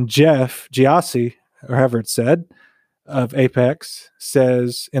 And then Jeff Giassi, or however it's said, of Apex,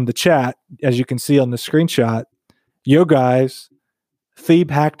 says in the chat, as you can see on the screenshot, yo guys,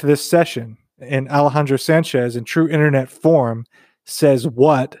 Thebe hacked this session. And Alejandro Sanchez, in true internet form, says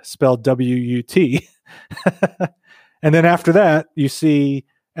what, spelled W-U-T. And then after that, you see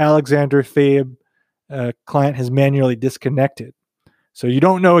Alexander Thebe, client has manually disconnected. So you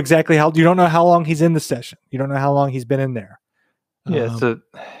don't know exactly how long he's in the session. You don't know how long he's been in there. Yeah.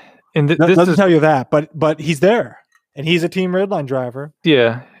 This doesn't tell you that, but he's there, and he's a Team Redline driver.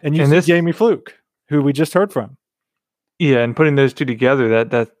 Yeah. And you see Jamie Fluke, who we just heard from. Yeah. And putting those two together,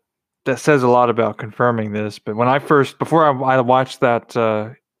 that says a lot about confirming this. But before I watched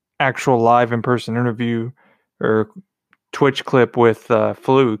that actual live in-person interview or Twitch clip with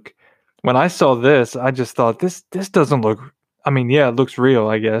Fluke, when I saw this, I just thought this doesn't look. I mean, yeah, it looks real,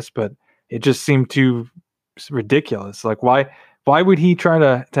 I guess, but it just seemed too ridiculous. Like, why would he try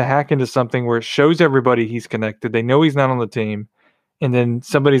to hack into something where it shows everybody he's connected? They know he's not on the team, and then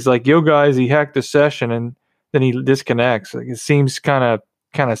somebody's like, "Yo, guys, he hacked the session," and then he disconnects. Like, it seems kind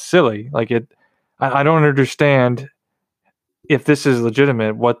of silly. Like I don't understand if this is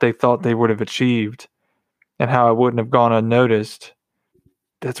legitimate, what they thought they would have achieved, and how it wouldn't have gone unnoticed.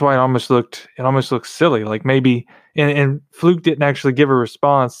 That's why it almost looked silly. Like maybe, and Fluke didn't actually give a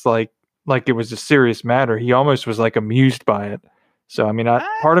response like it was a serious matter. He almost was like amused by it. So I mean,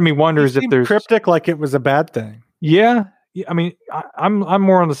 part of me wonders if there's cryptic, like it was a bad thing. Yeah. I mean, I'm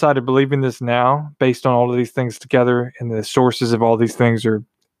more on the side of believing this now, based on all of these things together, and the sources of all these things are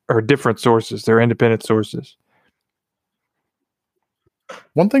different sources. They're independent sources.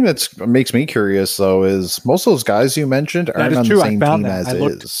 One thing that makes me curious, though, is most of those guys you mentioned aren't on the same team as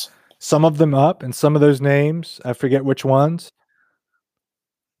is. Some of them up, and some of those names, I forget which ones.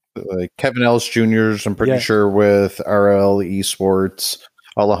 Like Kevin Ellis Jr.'s, I'm pretty sure, with RL Esports.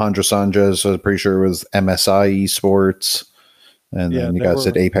 Alejandro Sanchez, I'm pretty sure, was MSI Esports. And then you guys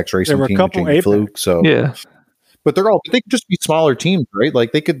said Apex Racing Team with Jamie Fluke. So yeah. But they could just be smaller teams, right?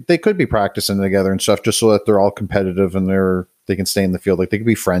 Like they could be practicing together and stuff, just so that they're all competitive and they can stay in the field. Like they could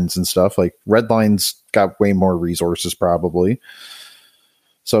be friends and stuff. Like Redline's got way more resources probably.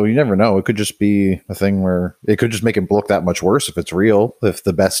 So you never know. It could just be a thing where it could just make it look that much worse if it's real. If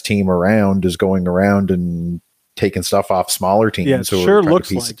the best team around is going around and taking stuff off smaller teams. Yeah, it sure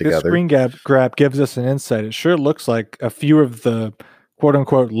looks like this screen grab gives us an insight. It sure looks like a few of the quote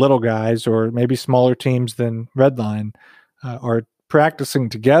unquote little guys, or maybe smaller teams than Redline, are practicing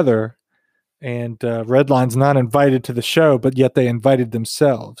together, and Redline's not invited to the show, but yet they invited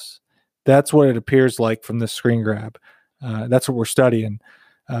themselves. That's what it appears like from this screen grab. That's what we're studying.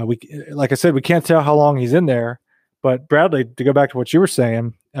 Like I said, we can't tell how long he's in there, but Bradley, to go back to what you were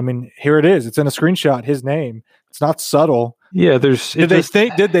saying, I mean, here it is. It's in a screenshot, his name. It's not subtle. Yeah, Did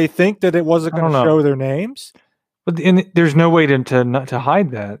they think that it wasn't going to show their names? But there's no way to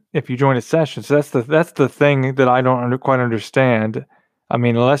hide that if you join a session. So that's the thing that I don't quite understand. I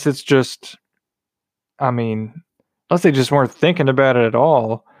mean, unless they just weren't thinking about it at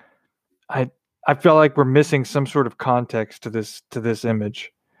all. I feel like we're missing some sort of context to this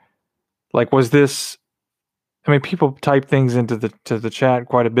image. Like, was this? I mean, people type things into the chat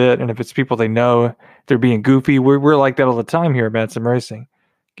quite a bit, and if it's people they know, they're being goofy. We're like that all the time here at Mad Sim Racing,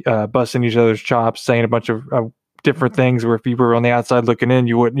 busting each other's chops, saying a bunch of different things where if you were on the outside looking in,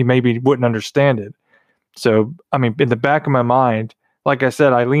 you maybe wouldn't understand it. So, I mean, in the back of my mind, like I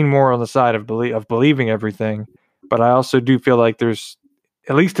said, I lean more on the side of believing everything, but I also do feel like there's,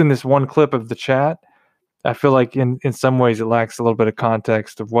 at least in this one clip of the chat, I feel like in some ways it lacks a little bit of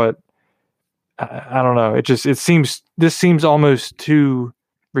context of what, I don't know. This seems almost too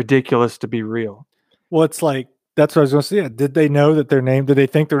ridiculous to be real. Well, it's like, that's what I was going to say. Yeah. Did they know that did they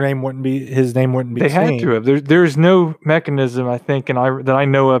think his name wouldn't be They had to have. There's no mechanism, I think, that I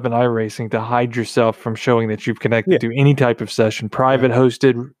know of in iRacing to hide yourself from showing that you've connected to any type of session, private,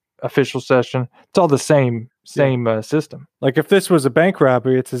 hosted, official session. It's all the same system. Like if this was a bank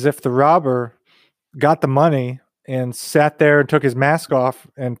robbery, it's as if the robber got the money and sat there and took his mask off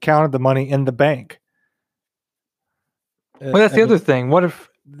and counted the money in the bank. Well, that's the other thing. What if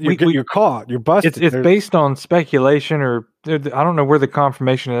you're caught? You're busted. It's based on speculation, or I don't know where the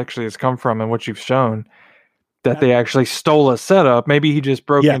confirmation actually has come from and what you've shown that they actually stole a setup. Maybe he just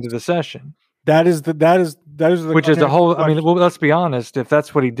broke into the session. That is the which is a whole. I mean, well, let's be honest. If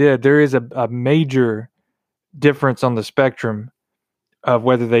that's what he did, there is a major difference on the spectrum of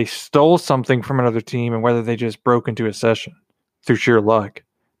whether they stole something from another team and whether they just broke into a session through sheer luck.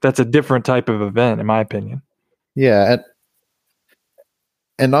 That's a different type of event, in my opinion. Yeah,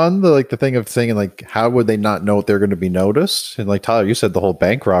 and on the thing of saying how would they not know if they're going to be noticed? And like Tyler, you said the whole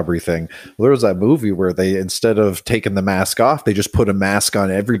bank robbery thing. Well, there was that movie where they, instead of taking the mask off, they just put a mask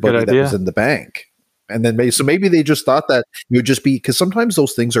on everybody that was in the bank. And then maybe they just thought that it would just be, because sometimes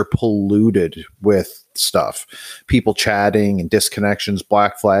those things are polluted with stuff, people chatting and disconnections,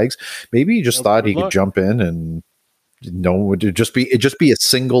 black flags. Maybe he just thought he could jump in and it'd just be a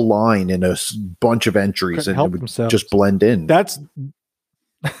single line in a bunch of entries, and it would just blend in. That's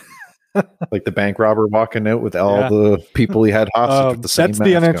like the bank robber walking out with all the people he had hostage with the same. That's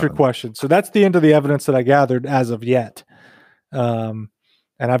the unanswered question. So that's the end of the evidence that I gathered as of yet. And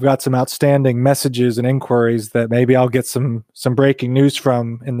I've got some outstanding messages and inquiries that maybe I'll get some breaking news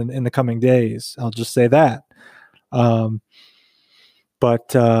from in the coming days. I'll just say that. But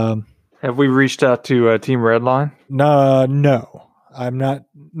have we reached out to Team Redline? No, I'm not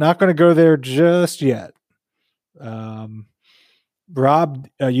going to go there just yet. Rob,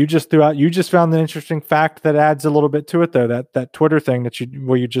 you just found an interesting fact that adds a little bit to it, though. That Twitter thing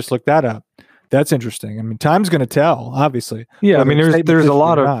where you just looked that up. That's interesting. I mean, time's going to tell, obviously. Yeah, I mean, there's a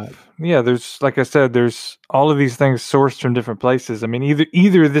lot of there's, like I said, there's all of these things sourced from different places. I mean,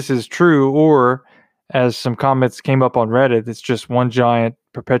 either this is true, or as some comments came up on Reddit, it's just one giant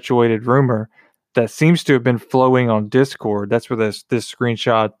perpetuated rumor that seems to have been flowing on Discord. That's where this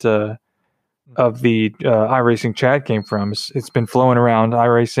screenshot of the iRacing chat came from. It's been flowing around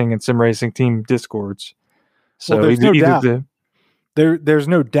iRacing and Sim Racing team Discords. So there's no doubt. There's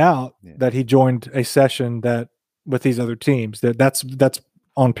no doubt that he joined a session that with these other teams. That's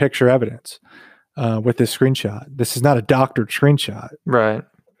on picture evidence with this screenshot. This is not a doctored screenshot, right?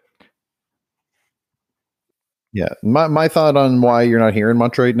 Yeah, my thought on why you're not hearing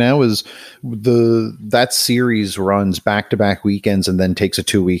much right now is that series runs back-to-back weekends and then takes a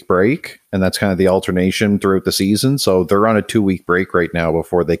 2-week break, and that's kind of the alternation throughout the season. So they're on a 2-week break right now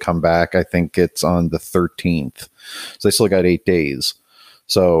before they come back. I think it's on the 13th, so they still got 8 days.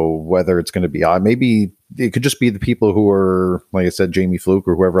 So whether it's going to be maybe it could just be the people who are, like I said, Jamie Fluke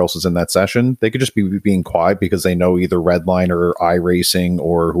or whoever else is in that session. They could just be being quiet because they know either Redline or iRacing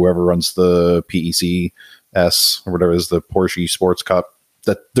or whoever runs the PEC or whatever is the Porsche Sports Cup,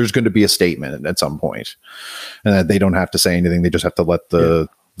 that there's going to be a statement at some point, and that they don't have to say anything. They just have to let the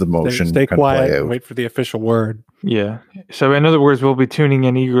motion stay quiet play out. And wait for the official word. Yeah. So in other words, we'll be tuning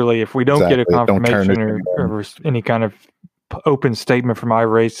in eagerly if we don't get a confirmation or any kind of open statement from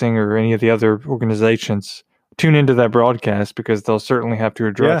iRacing or any of the other organizations. Tune into that broadcast, because they'll certainly have to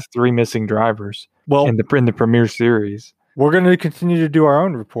address 3 missing drivers in the Premier Series. We're going to continue to do our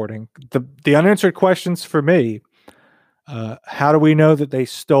own reporting. The unanswered questions for me, how do we know that they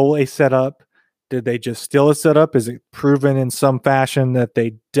stole a setup? Did they just steal a setup? Is it proven in some fashion that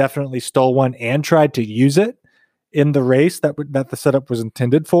they definitely stole one and tried to use it in the race that the setup was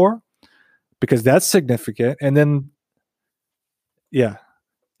intended for? Because that's significant. And then, then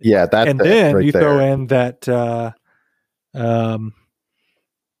right you throw in that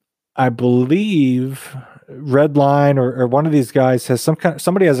I believe Redline or one of these guys has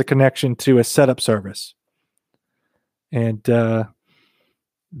somebody has a connection to a setup service, and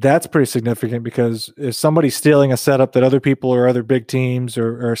that's pretty significant, because if somebody's stealing a setup that other people or other big teams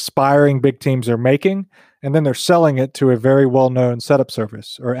or aspiring big teams are making, and then they're selling it to a very well-known setup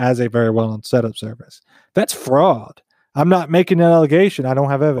service or as a very well-known setup service, that's fraud. I'm not making an allegation. I don't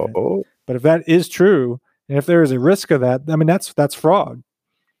have evidence, but if that is true, and if there is a risk of that, I mean, that's fraud.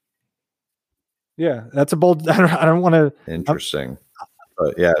 Yeah, that's a bold. I don't want to. Interesting,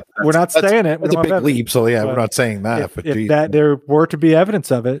 but yeah, we're not saying it. It's a big leap, so we're not saying that. If that there were to be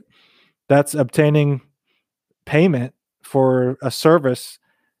evidence of it, that's obtaining payment for a service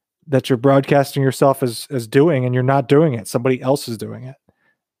that you're broadcasting yourself as doing, and you're not doing it. Somebody else is doing it.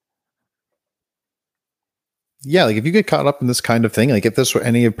 Yeah, like if you get caught up in this kind of thing, like if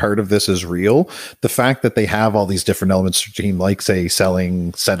any part of this is real, the fact that they have all these different elements to team, like say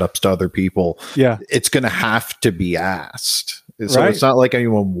selling setups to other people, it's going to have to be asked. So it's not like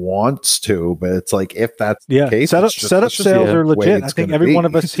anyone wants to, but it's like if that's the case, setup sales are legit. I think every one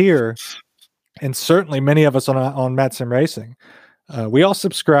of us here, and certainly many of us on Mad Sim Racing, We all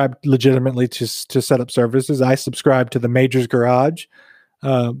subscribe legitimately to setup services. I subscribe to the Majors Garage.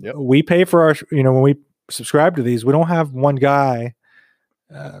 We pay for our, when we subscribe to these, we don't have one guy,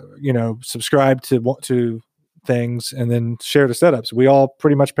 subscribe to things and then share the setups. We all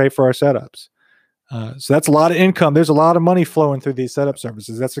pretty much pay for our setups. So that's a lot of income. There's a lot of money flowing through these setup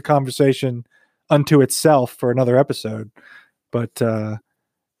services. That's a conversation unto itself for another episode. But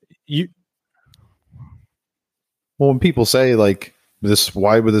when people say like this,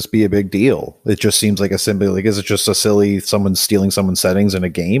 why would this be a big deal? It just seems like a simple, like, is it just a silly someone stealing someone's settings in a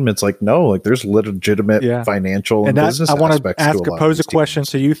game? It's like, no, like there's legitimate financial and business I want aspects. I want to pose a question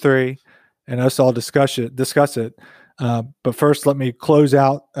to you three, and us all discuss it. But first, let me close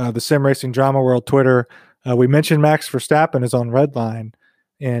out the Sim Racing Drama World Twitter. We mentioned Max Verstappen is on Redline,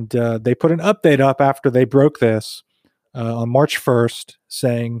 and they put an update up after they broke this on March 1st,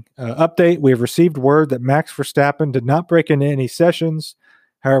 saying, update, we have received word that Max Verstappen did not break into any sessions.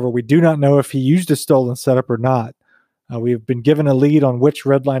 However, we do not know if he used a stolen setup or not. We have been given a lead on which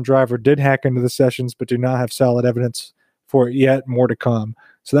Redline driver did hack into the sessions, but do not have solid evidence for it yet. More to come.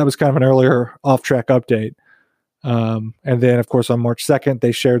 So that was kind of an earlier off-track update. And then, of course, on March 2nd,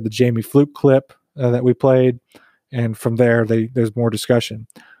 they shared the Jamie Fluke clip that we played. And from there, there's more discussion.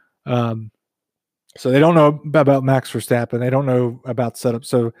 So they don't know about Max Verstappen. They don't know about setup.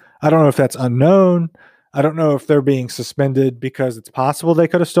 So I don't know if that's unknown. I don't know if they're being suspended because it's possible they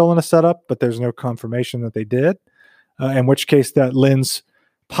could have stolen a setup, but there's no confirmation that they did. In which case that lends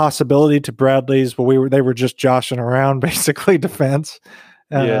possibility to Bradley's. Well, they were just joshing around, basically, defense.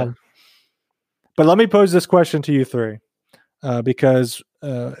 But let me pose this question to you three, because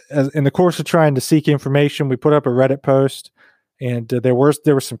in the course of trying to seek information, we put up a Reddit post, and there was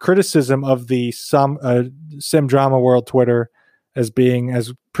some criticism of the Sim Drama World Twitter as being,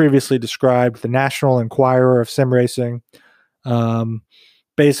 as previously described, the National Enquirer of Sim Racing.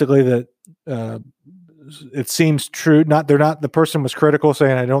 Basically, that it seems true. The person was critical,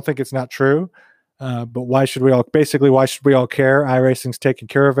 saying, "I don't think it's not true." But why should we all care? iRacing's taking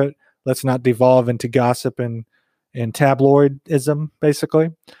care of it. Let's not devolve into gossip and tabloidism,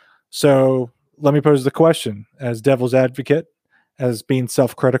 basically. So let me pose the question as devil's advocate, as being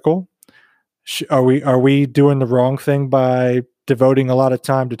self-critical. Are we doing the wrong thing by devoting a lot of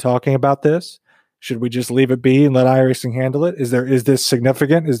time to talking about this? Should we just leave it be and let iRacing handle it? Is this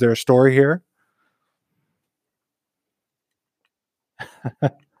significant? Is there a story here?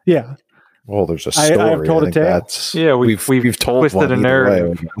 Yeah. Well, there's a story. I've told a tale. We've told twisted one a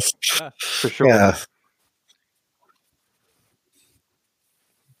narrative. For sure. Yeah.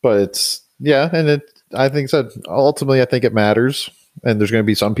 But I think that ultimately, I think it matters, and there's going to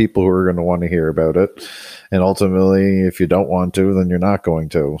be some people who are going to want to hear about it, and ultimately, if you don't want to, then you're not going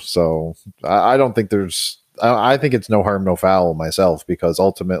to. So I don't think I think it's no harm, no foul myself, because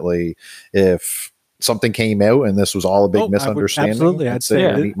ultimately, if something came out and this was all a big misunderstanding, I'd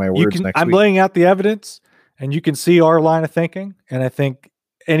say meet my words next I'm week. laying out the evidence, and you can see our line of thinking, and I think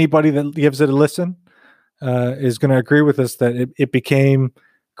anybody that gives it a listen is going to agree with us that it became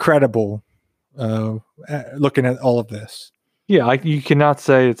credible looking at all of this. Yeah, you cannot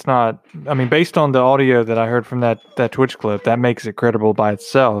say it's not. I mean, based on the audio that I heard from that Twitch clip, that makes it credible by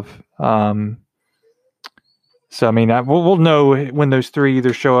itself. So, I mean, we'll know when those three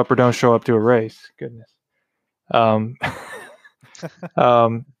either show up or don't show up to a race. Goodness. So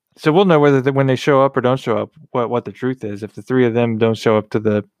we'll know whether when they show up or don't show up, what the truth is. If the three of them don't show up to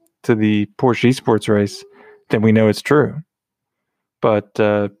the Porsche Esports race, then we know it's true. But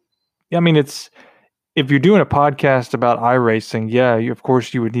I mean, if you're doing a podcast about iRacing, of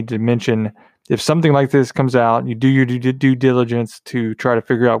course you would need to mention if something like this comes out, you do your due diligence to try to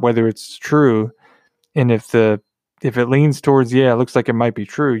figure out whether it's true. And if it leans towards, it looks like it might be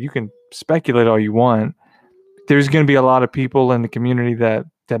true, you can speculate all you want. There's going to be a lot of people in the community that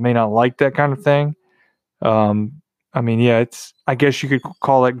may not like that kind of thing. I mean, I guess you could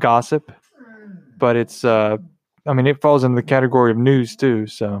call it gossip, but it's, it falls into the category of news too.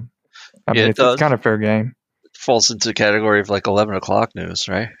 So, I mean, it's kind of fair game. It falls into the category of like 11 o'clock news,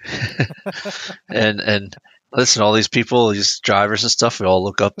 right? and listen, all these people, these drivers and stuff, we all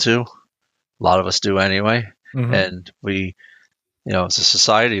look up to. A lot of us do anyway. Mm-hmm. And we, as a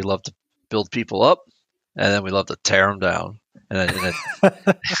society, love to build people up, and then we love to tear them down. And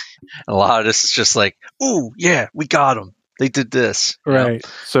a lot of this is just like, ooh, yeah, we got them. They did this. Right.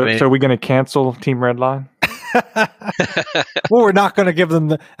 So are we going to cancel Team Redline? Well, we're not going to give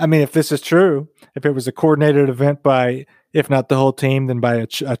them if this is true, if it was a coordinated event by, if not the whole team, then by a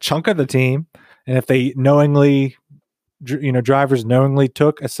chunk of the team. And if they knowingly, drivers knowingly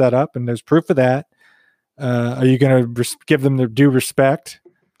took a setup, and there's proof of that, Are you going to give them their due respect?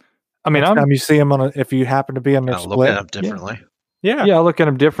 I mean, Next time you see them if you happen to be on their I'll look split, at them differently. yeah, I look at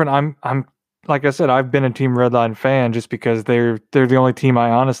them different. I'm like I said, I've been a Team Redline fan just because they're the only team I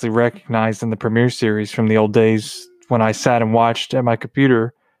honestly recognized in the Premier Series from the old days when I sat and watched at my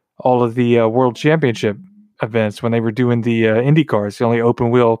computer all of the World Championship events when they were doing the Indy cars, the only open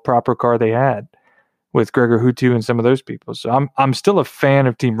wheel proper car they had with Gregor Hutu and some of those people. So I'm still a fan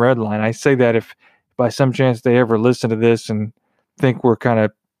of Team Redline. I say that if by some chance they ever listen to this and think we're kind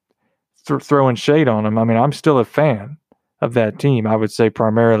of throwing shade on them, I mean, I'm still a fan of that team. I would say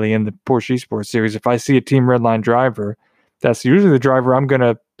primarily in the Porsche Esports Series. If I see a Team Redline driver, that's usually the driver I'm going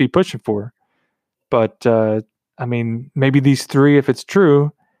to be pushing for. But I mean, maybe these three, if it's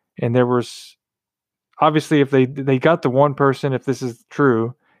true, and there was obviously if they got the one person, if this is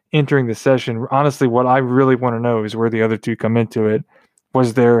true, entering the session. Honestly, what I really want to know is where the other two come into it.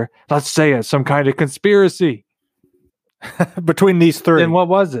 Was there, let's say it, some kind of conspiracy between these three? Then what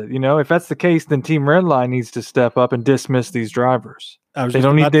was it? If that's the case, then Team Redline needs to step up and dismiss these drivers. They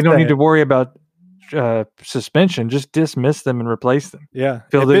don't need to worry about suspension. Just dismiss them and replace them. Yeah,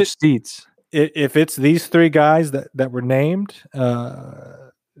 fill their seats. If it's these three guys that were named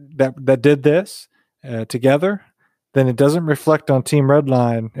that did this together, then it doesn't reflect on Team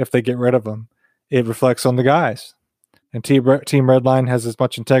Redline if they get rid of them. It reflects on the guys. And Team Redline has as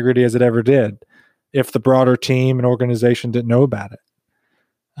much integrity as it ever did if the broader team and organization didn't know about it.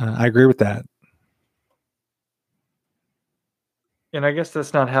 I agree with that. And I guess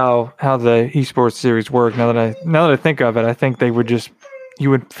that's not how the esports series work. Now that I think of it, I think they would you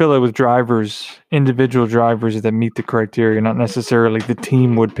would fill it with drivers, individual drivers that meet the criteria, not necessarily the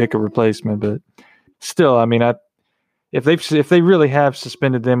team would pick a replacement. But still, I mean, if they really have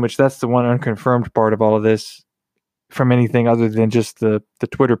suspended them, which that's the one unconfirmed part of all of this, from anything other than just the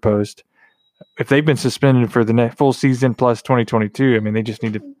Twitter post. If they've been suspended for the next full season plus 2022, I mean, they just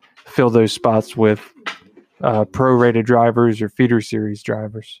need to fill those spots with pro-rated drivers or feeder series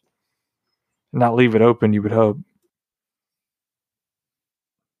drivers. Not leave it open, you would hope.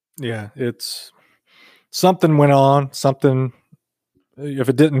 Yeah, it's something went on. Something, if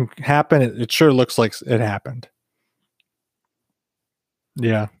it didn't happen, it sure looks like it happened.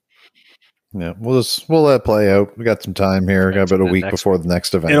 Yeah. Yeah, we'll let it play out. We got some time here. We got about a week before the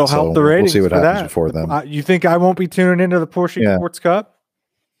next event. It'll help the ratings. We'll see what happens before then. You think I won't be tuning into the Porsche Sports Cup?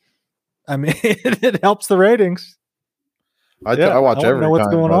 I mean, it helps the ratings. I watch every time. Know what's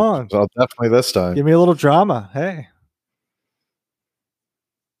going on? So definitely this time. Give me a little drama. Hey.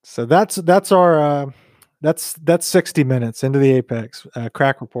 So that's our that's 60 minutes into the Apex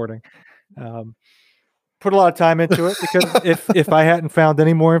crack reporting. Put a lot of time into it because if I hadn't found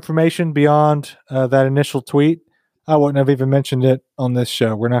any more information beyond that initial tweet, I wouldn't have even mentioned it on this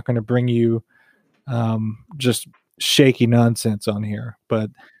show. We're not going to bring you just shaky nonsense on here,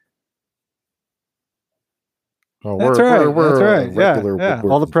 but that's right. Yeah.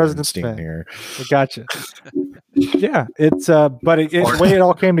 All the president's team here. I gotcha. Yeah, it's but the way it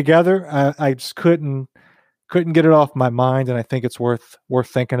all came together, I just couldn't get it off my mind, and I think it's worth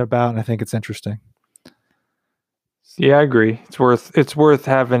thinking about, and I think it's interesting. Yeah, I agree. It's worth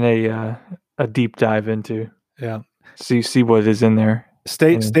having a deep dive into. Yeah. See what is in there.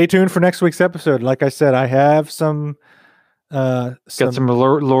 Stay tuned for next week's episode. Like I said, I have some got some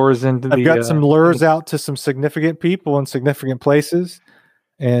lures into I've got some lures out to some significant people in significant places,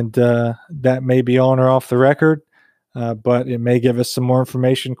 and that may be on or off the record, but it may give us some more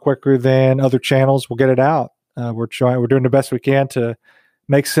information quicker than other channels will get it out. We're doing the best we can to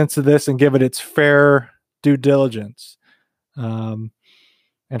make sense of this and give it its fair due diligence, and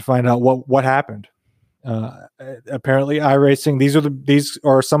find out what happened. Apparently, iRacing. These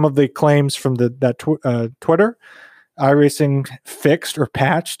are some of the claims from Twitter. iRacing fixed or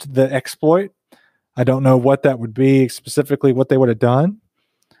patched the exploit. I don't know what that would be specifically, what they would have done.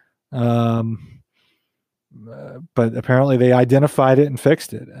 But apparently, they identified it and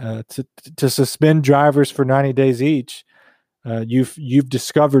fixed it. To suspend drivers for 90 days each, you've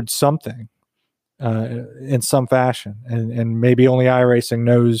discovered something. In some fashion, and maybe only iRacing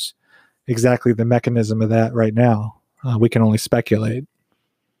knows exactly the mechanism of that right now. We can only speculate.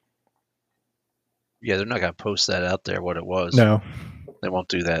 Yeah, they're not going to post that out there, what it was. No. They won't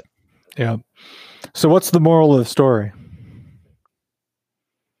do that. Yeah. So what's the moral of the story?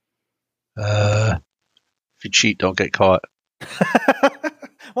 If you cheat, don't get caught.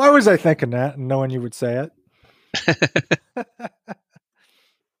 Why was I thinking that and knowing you would say it?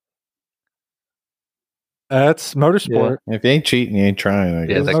 That's motorsport. Yeah. If you ain't cheating, you ain't trying.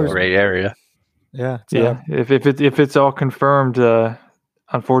 Yeah, it's like a gray area. Yeah. If it's all confirmed,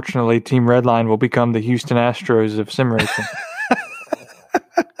 unfortunately, Team Redline will become the Houston Astros of sim racing.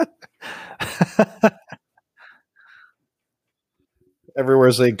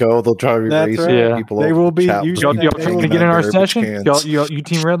 Everywhere they go, they'll try to be That's racing. right. Yeah. People They over will the be chat using will Y'all be that going throwing to get that in our garbage session? cans. You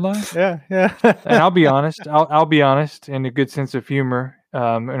Team Redline? Yeah. And I'll be honest. I'll be honest, in a good sense of humor. In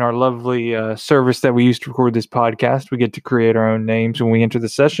our lovely service that we use to record this podcast, we get to create our own names when we enter the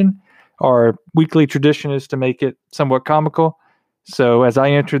session. Our weekly tradition is to make it somewhat comical. So as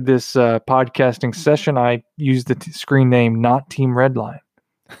I entered this podcasting session, I used the screen name Not Team Redline.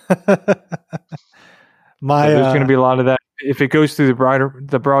 My So there's going to be a lot of that. If it goes through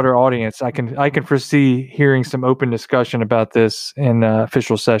the broader audience, I can foresee hearing some open discussion about this in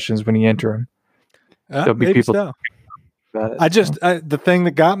official sessions when you enter them. There'll be maybe people so. about it. The thing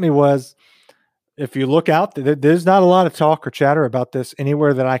that got me was, if you look out, there's not a lot of talk or chatter about this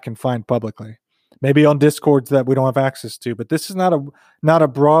anywhere that I can find publicly. Maybe on Discords that we don't have access to, but this is not a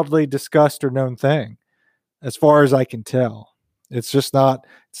broadly discussed or known thing, as far as I can tell. It's just not.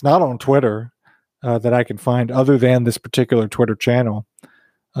 It's not on Twitter that I can find, other than this particular Twitter channel.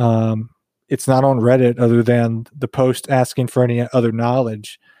 It's not on Reddit, other than the post asking for any other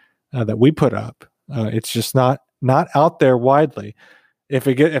knowledge that we put up. It's just not out there widely. If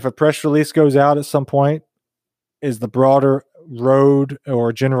a press release goes out at some point, is the broader road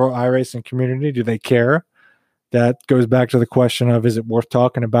or general iRacing community, do they care? That goes back to the question of, is it worth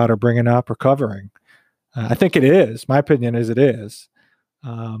talking about or bringing up or covering? I think it is. My opinion is it is.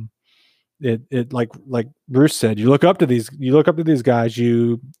 It like Bruce said, you look up to these guys,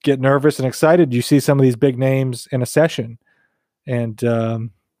 you get nervous and excited. You see some of these big names in a session, and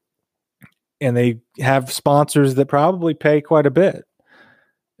they have sponsors that probably pay quite a bit.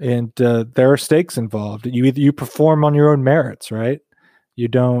 And there are stakes involved. You perform on your own merits, right? You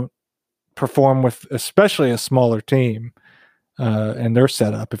don't perform with, especially a smaller team and their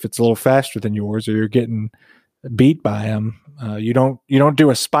setup. If it's a little faster than yours, or you're getting beat by them, you don't do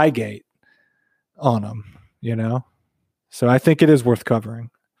a Spygate on them, you know. So I think it is worth covering.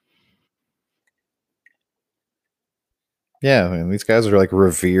 Yeah, I mean, these guys are like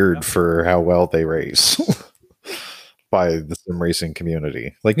revered for how well they race by the sim racing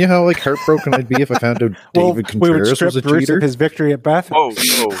community. Like, you know how like heartbroken I'd be if I found out David Contreras was a Bruce cheater. of his victory at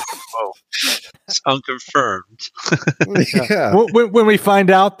Bathurst. Whoa. It's unconfirmed. Yeah. When we find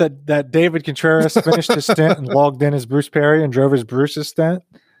out that David Contreras finished his stint and logged in as Bruce Perry and drove as Bruce's stint.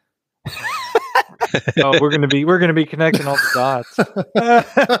 Oh, we're gonna be connecting all the dots. Gonna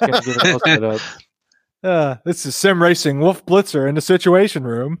get it all set up. This is Sim Racing Wolf Blitzer in the Situation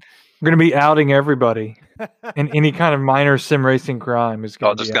Room. We're gonna be outing everybody, and any kind of minor sim racing crime is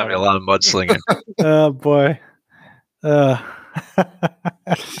going to There's be going to be a outed. lot of mudslinging. Oh boy.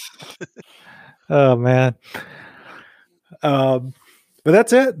 Oh man. But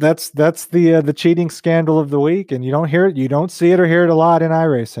that's it. That's the cheating scandal of the week, and you don't see it or hear it a lot in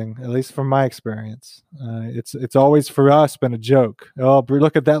iRacing, at least from my experience. It's always for us been a joke. Oh,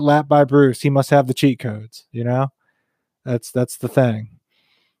 look at that lap by Bruce. He must have the cheat codes. You know, that's the thing.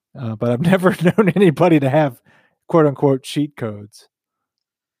 But I've never known anybody to have quote unquote cheat codes.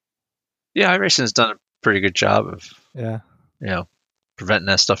 Yeah, iRacing has done a pretty good job of preventing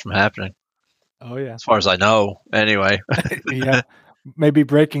that stuff from happening. Oh yeah. As far as I know, anyway. Yeah. Maybe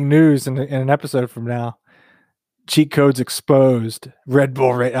breaking news in an episode from now. Cheat codes exposed. Red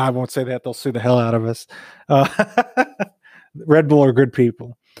Bull. I won't say that. They'll sue the hell out of us. Red Bull are good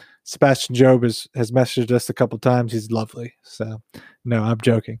people. Sebastian Job has messaged us a couple times. He's lovely. So, no, I'm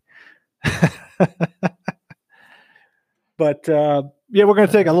joking. But we're going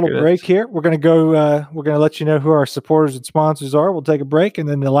to take a little break here. We're going to go. We're going to let you know who our supporters and sponsors are. We'll take a break, and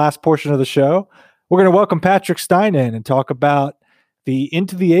then the last portion of the show, we're going to welcome Patrick Stein in and talk about the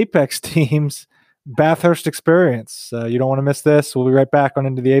Into the Apex team's Bathurst experience. You don't want to miss this. We'll be right back on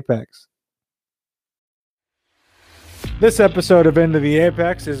Into the Apex. This episode of Into the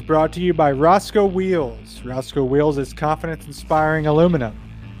Apex is brought to you by Roscoe Wheels. Roscoe Wheels is confidence-inspiring aluminum.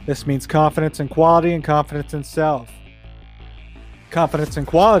 This means confidence in quality and confidence in self. Confidence in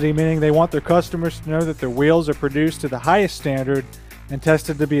quality, meaning they want their customers to know that their wheels are produced to the highest standard and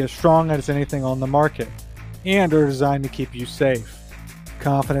tested to be as strong as anything on the market, and are designed to keep you safe.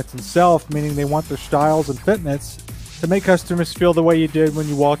 Confidence in self, meaning they want their styles and fitments to make customers feel the way you did when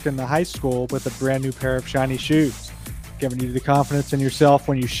you walked into high school with a brand new pair of shiny shoes, giving you the confidence in yourself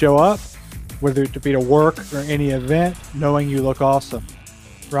when you show up, whether it be to work or any event, knowing you look awesome.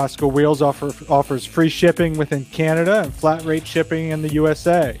 Roscoe Wheels offers free shipping within Canada and flat rate shipping in the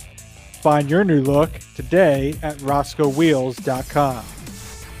USA. Find your new look today at roscoewheels.com.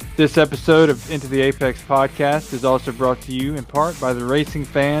 This episode of Into the Apex podcast is also brought to you in part by the racing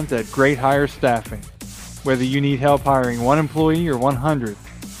fans at Great Hire Staffing. Whether you need help hiring 1 employee or 100,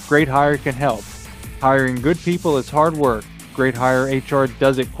 Great Hire can help. Hiring good people is hard work. Great Hire HR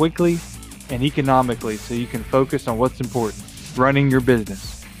does it quickly and economically so you can focus on what's important, running your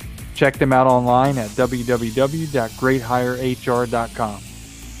business. Check them out online at www.greathirehr.com.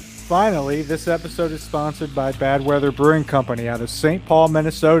 Finally, this episode is sponsored by Bad Weather Brewing Company out of St. Paul,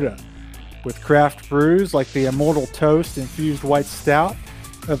 Minnesota. With craft brews like the Immortal Toast Infused White Stout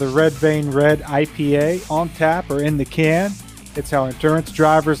or the Red Vein Red IPA on tap or in the can, it's how endurance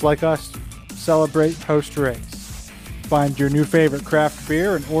drivers like us celebrate post-race. Find your new favorite craft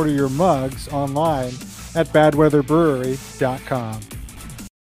beer and order your mugs online at badweatherbrewery.com.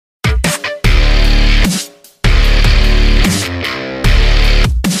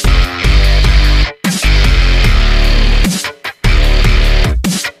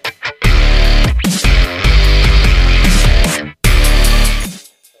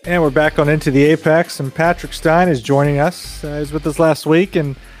 And we're back on Into the Apex, and Patrick Stein is joining us. He was with us last week,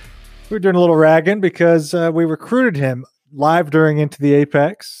 and we were doing a little ragging because we recruited him live during Into the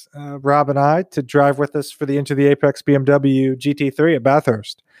Apex, Rob and I, to drive with us for the Into the Apex BMW GT3 at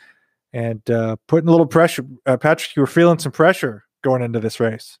Bathurst. And putting a little pressure. Patrick, you were feeling some pressure going into this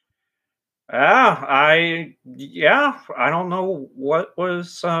race. I don't know what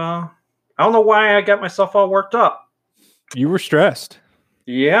was, I don't know why I got myself all worked up. You were stressed.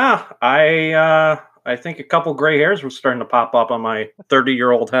 Yeah, I think a couple gray hairs were starting to pop up on my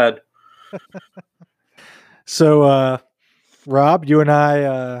 30-year-old head. So, Rob, you and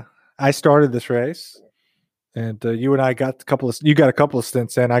I started this race, and you and I got you got a couple of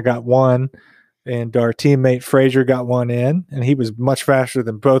stints in. I got one, and our teammate Frazier got one in, and he was much faster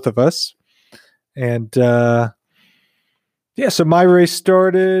than both of us. And so my race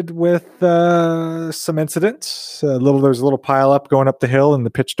started with some incidents. There was a little pile up going up the hill in the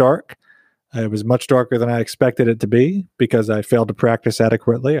pitch dark. It was much darker than I expected it to be because I failed to practice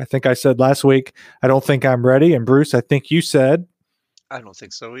adequately. I think I said last week, I don't think I'm ready. And Bruce, I think you said. I don't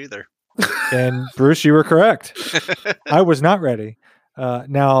think so either. And Bruce, you were correct. I was not ready.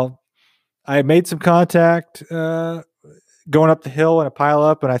 Now, I made some contact going up the hill in a pile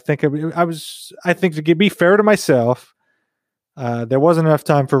up, and I think to be fair to myself, there wasn't enough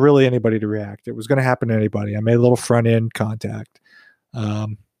time for really anybody to react. It was going to happen to anybody. I made a little front end contact.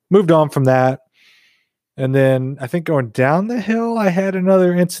 Moved on from that. And then I think going down the hill, I had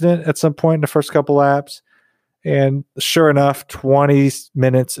another incident at some point in the first couple laps. And sure enough, 20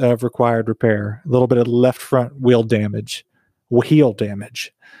 minutes of required repair. A little bit of left front wheel damage.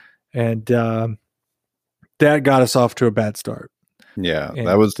 And that got us off to a bad start. Yeah, and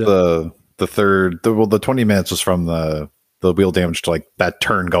that was the third. The 20 minutes was from the wheel damage to like that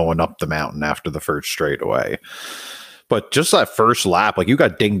turn going up the mountain after the first straightaway. But just that first lap, like you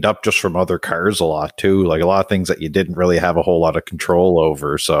got dinged up just from other cars a lot too. Like a lot of things that you didn't really have a whole lot of control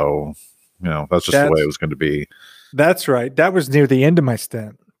over. So, that's just the way it was going to be. That's right. That was near the end of my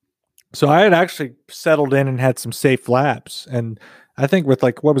stint. So I had actually settled in and had some safe laps. And I think with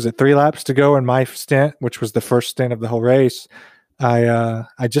 3 laps to go in my stint, which was the first stint of the whole race, I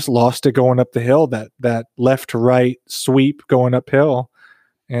just lost it going up the hill, that left to right sweep going uphill,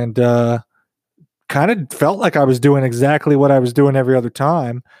 and kind of felt like I was doing exactly what I was doing every other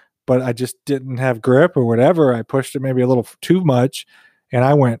time, but I just didn't have grip or whatever. I pushed it maybe a little too much, and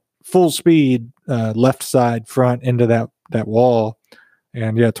I went full speed left side front into that wall.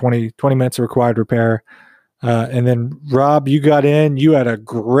 And 20 minutes of required repair. And then Rob, you got in. You had a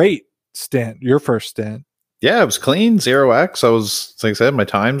great stint, your first stint. Yeah, it was clean, 0x. Like I said, my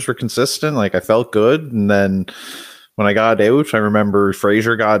times were consistent. Like I felt good. And then when I got out, I remember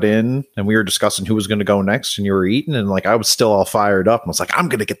Frazier got in and we were discussing who was going to go next, and you were eating, and like I was still all fired up. I was like, I'm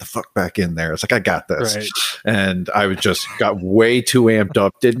going to get the fuck back in there. It's like, I got this. Right. And I was just got way too amped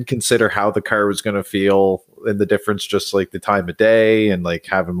up. Didn't consider how the car was going to feel and the difference, just like the time of day and like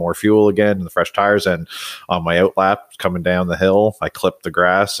having more fuel again and the fresh tires. And on my out lap coming down the hill, I clipped the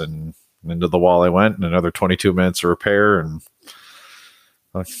grass and into the wall I went, and another 22 minutes of repair, and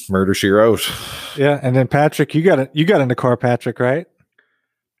murder she wrote. Yeah, and then Patrick, you got in the car, Patrick, right?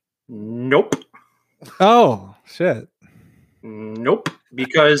 Nope. Oh shit. Nope.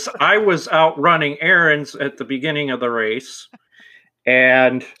 Because I was out running errands at the beginning of the race,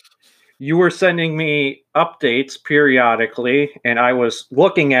 and you were sending me updates periodically, and I was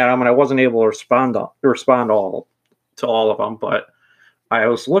looking at them, and I wasn't able to respond to all of them, but I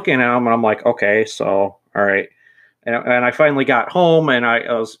was looking at them, and I'm like, okay, so all right. And I finally got home, and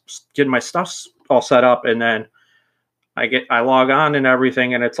I was getting my stuff all set up, and then I log on and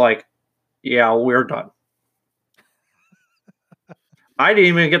everything, and it's like, yeah, we're done. I didn't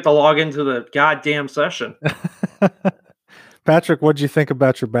even get to log into the goddamn session. Patrick, what did you think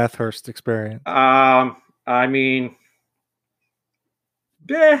about your Bathurst experience? I mean,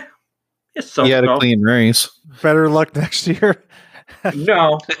 it's so. He had a clean race. Better luck next year.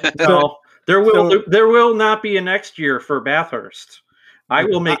 No. There will not be a next year for Bathurst. I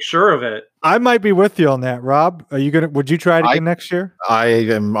will make sure of it. I might be with you on that, Rob. Are you gonna? Would you try it again next year?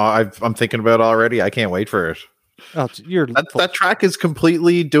 I'm thinking about it already. I can't wait for it. Oh, that track is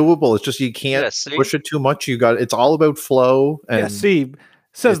completely doable. It's just you can't push it too much. It's all about flow. And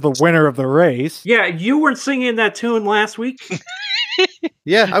says the winner of the race. Yeah, you weren't singing that tune last week.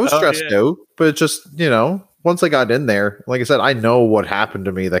 Yeah, I was stressed out, but it's just, once I got in there, like I said, I know what happened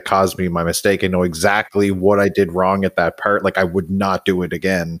to me that caused me my mistake. I know exactly what I did wrong at that part. Like I would not do it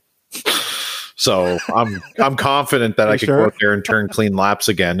again. So I'm confident that I could go out there and turn clean laps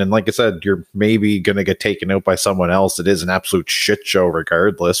again. And like I said, you're maybe going to get taken out by someone else. It is an absolute shit show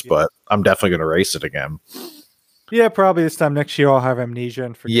regardless, but I'm definitely going to race it again. Yeah, probably this time next year I'll have amnesia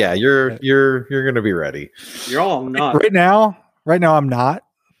and forget. Yeah, you're going to be ready. You're all nuts. Right now I'm not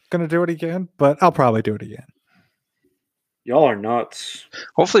going to do it again, but I'll probably do it again. Y'all are nuts.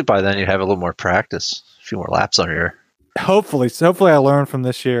 Hopefully by then you have a little more practice, a few more laps on here. Hopefully I learn from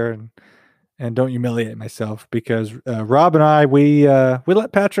this year and don't humiliate myself, because Rob and I we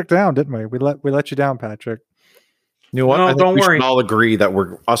let Patrick down, didn't we? We let you down, Patrick. You know what? No, I think don't we worry. should all agree that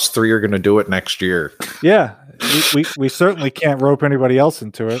us three are going to do it next year. Yeah, we certainly can't rope anybody else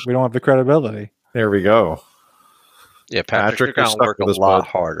into it. We don't have the credibility. There we go. Yeah, Patrick, you're going to work a lot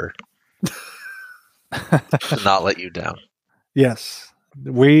harder to not let you down. Yes,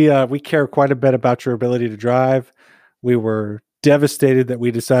 we care quite a bit about your ability to drive. We were devastated that we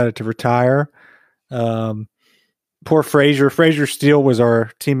decided to retire. Poor Fraser Steele was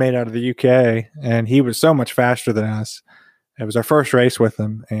our teammate out of the UK, and he was so much faster than us. It was our first race with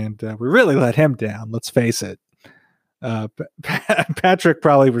him, and we really let him down. Let's face it. Patrick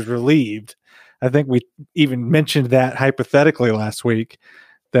probably was relieved. I think we even mentioned that hypothetically last week,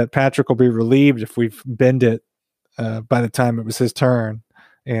 that Patrick will be relieved if we've bend it by the time it was his turn.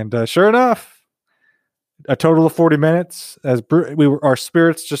 And sure enough, a total of 40 minutes. Our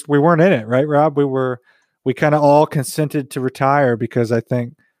spirits we weren't in it, right, Rob? We kind of all consented to retire because I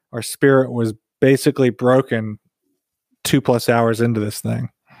think our spirit was basically broken 2+ hours into this thing.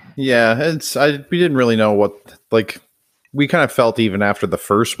 Yeah, we didn't really know we kind of felt even after the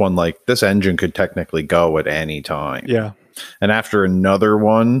first one, like this engine could technically go at any time. Yeah. And after another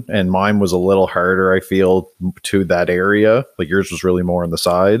one, and mine was a little harder, I feel, to that area. Like yours was really more on the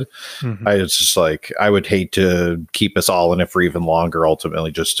side. Mm-hmm. I was just like, I would hate to keep us all in it for even longer,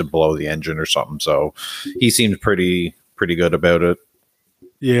 ultimately, just to blow the engine or something. So he seemed pretty good about it.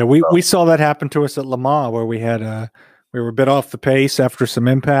 Yeah, we saw that happen to us at Le Mans, where we were a bit off the pace after some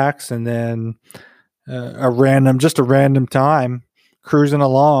impacts, and then a random time cruising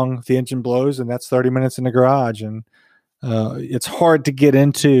along, the engine blows, and that's 30 minutes in the garage. And it's hard to get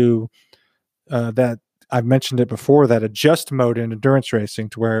into that. I've mentioned it before, that adjust mode in endurance racing,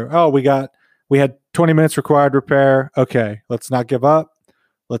 to where, we had 20 minutes required repair. Okay, let's not give up.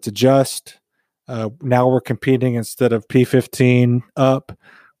 Let's adjust. Now we're competing, instead of P15 up,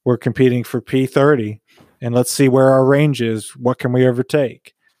 we're competing for P30, and let's see where our range is. What can we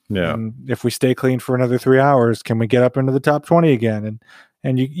overtake? Yeah. And if we stay clean for another 3 hours, can we get up into the top 20 again?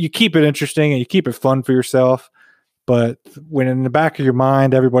 And you keep it interesting and you keep it fun for yourself. But when in the back of your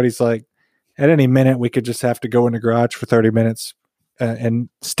mind, everybody's like, at any minute, we could just have to go in the garage for 30 minutes and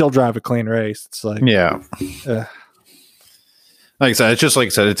still drive a clean race. It's like, yeah. Like I said,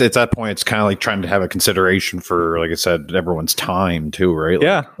 it's at that point, it's kind of like trying to have a consideration for, like I said, everyone's time too, right? Like,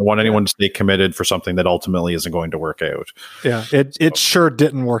 yeah. I want anyone to stay committed for something that ultimately isn't going to work out. Yeah. It sure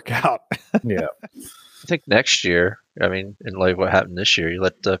didn't work out. Yeah. I think next year, in light of what happened this year, you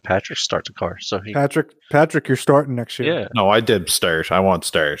let Patrick start the car. So Patrick, you're starting next year. Yeah. No, I did start. I want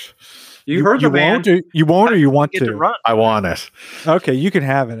start. You heard the man. You won't, or you want to? Run. I want it. Okay, you can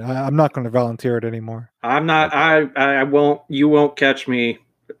have it. I'm not going to volunteer it anymore. I'm not. I won't. You won't catch me.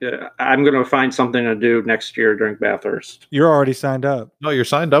 I'm going to find something to do next year during Bathurst. You're already signed up. No, you're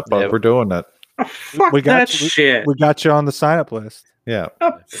signed up, bud. Yeah. We're doing that. Oh, fuck that shit. We got you on the sign-up list. Yeah.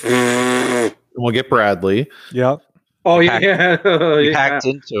 We'll get Bradley. Yep. Oh, You yeah. hacked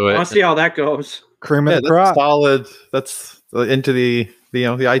into it. I'll see how that goes. Cream of the That's crop. solid. That's into the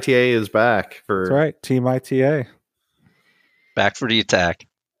ITA is back for. That's right. Team ITA. Back for the attack.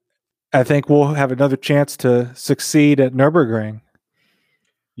 I think we'll have another chance to succeed at Nürburgring.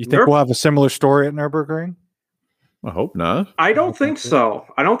 You think we'll have a similar story at Nürburgring? I hope not. I don't think so.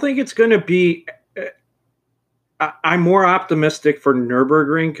 I don't think it's going to be. I'm more optimistic for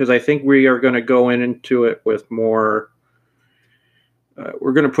Nürburgring because I think we are going to go into it with more.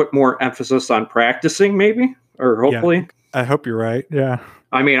 We're going to put more emphasis on practicing, maybe, or hopefully. Yeah, I hope you're right. Yeah.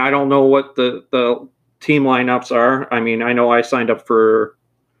 I mean, I don't know what the team lineups are. I mean, I know I signed up for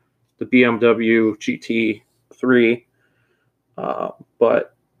the BMW GT3,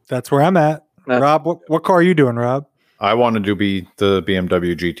 but that's where I'm at. Rob, what car are you doing, Rob? I wanted to be the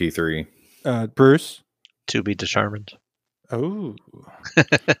BMW GT3. Bruce? To be determined. Oh.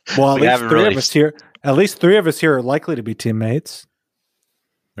 Well, at least three of us here are likely to be teammates.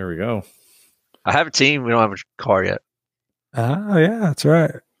 There we go. I have a team. We don't have a car yet. Oh, yeah, that's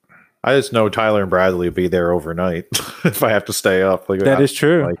right. I just know Tyler and Bradley will be there overnight if I have to stay up. Like that is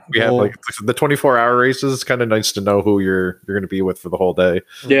true. Like we have like the 24-hour races. It's kind of nice to know who you're going to be with for the whole day.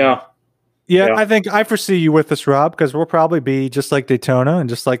 Yeah. Yeah, I think I foresee you with us, Rob, because we'll probably be just like Daytona and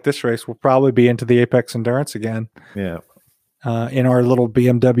just like this race. We'll probably be into the Apex Endurance again. Yeah. In our little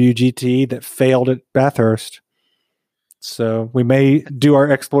BMW GT that failed at Bathurst. So we may do our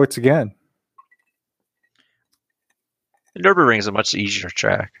exploits again. Nürburgring is a much easier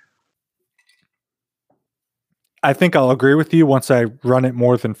track. I think I'll agree with you once I run it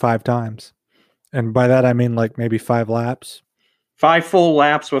more than 5 times. And by that, I mean like maybe 5 laps. 5 full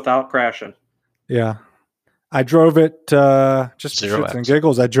laps without crashing. Yeah. I drove it just for shits and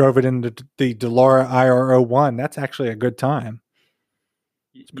giggles. I drove it into the Dallara IR01. That's actually a good time.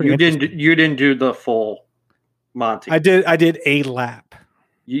 You didn't do the full Monty. I did a lap.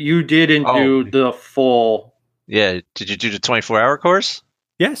 You didn't do the full. Yeah. Did you do the 24-hour course?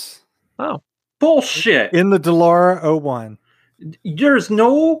 Yes. Oh. Bullshit. In the Dallara 01. There's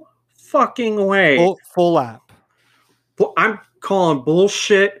no fucking way. Full lap. I'm calling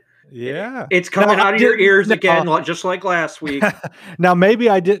bullshit. Yeah. It's coming out of your ears again, just like last week. Now, maybe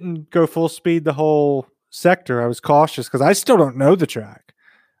I didn't go full speed the whole sector. I was cautious because I still don't know the track.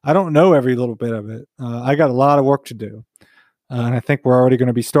 I don't know every little bit of it. I got a lot of work to do. And I think we're already going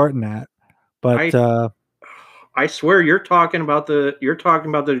to be starting that. But I swear you're talking about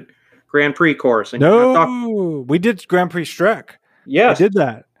the Grand Prix course. And no, we did Grand Prix Streck. Yes. I did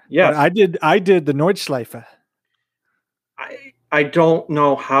that. Yeah. I did the Nordschleife. I don't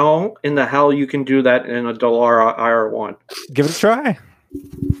know how in the hell you can do that in a Dallara IR1. Give it a try.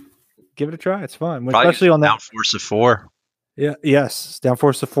 It's fun. Probably especially on that downforce of 4. Yeah, yes.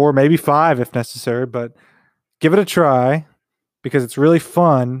 Downforce of 4, maybe 5 if necessary, but give it a try because it's really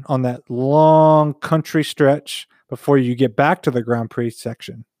fun on that long country stretch before you get back to the Grand Prix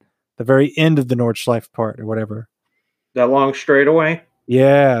section. The very end of the Nordschleife part or whatever. That long straightaway?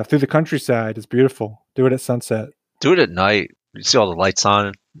 Yeah, through the countryside. It's beautiful. Do it at sunset. Do it at night. You see all the lights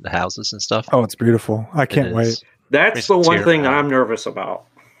on, the houses and stuff. Oh, it's beautiful. I can't wait. That's the one thing I'm nervous about.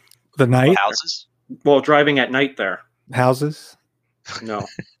 The night? Houses? Well, driving at night there. Houses? No.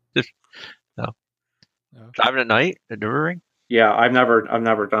 No. Driving at night at Nürburgring? Yeah, I've never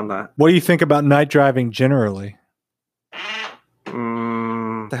done that. What do you think about night driving generally?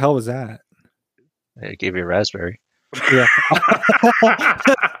 What the hell was that? I gave you a raspberry. Yeah.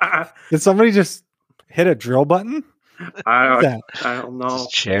 Did somebody just hit a drill button? I don't know. Just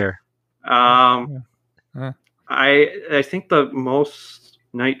a chair. I think the most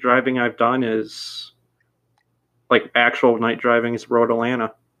night driving I've done is like actual night driving is Road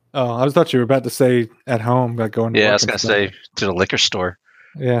Atlanta. Oh, I thought you were about to say at home, like going. Yeah, I was gonna say to the liquor store.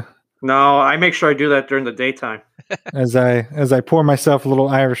 Yeah. No, I make sure I do that during the daytime. As I pour myself a little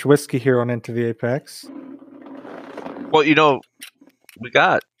Irish whiskey here on Into the Apex. Well, we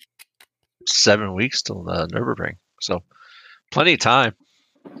got 7 weeks till the Nürburgring, so plenty of time.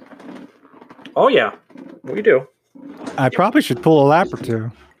 Oh yeah, we do. I probably should pull a lap or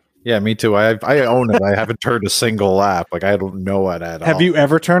two. Yeah, me too. I own it. I haven't turned a single lap. Like I don't know it at all. Have you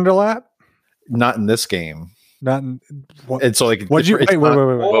ever turned a lap? Not in this game. Not in what? And so like, what'd you? Wait.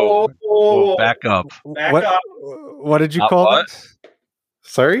 Whoa, back up. Back up. What did you call what? it?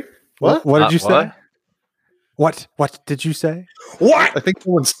 Sorry. What? What did you say? What? What did you say? What? I think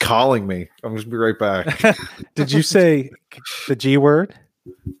someone's calling me. I'm just be right back. Did you say the G word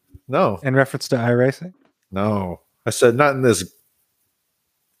No. in reference to iRacing? No. I said not in this.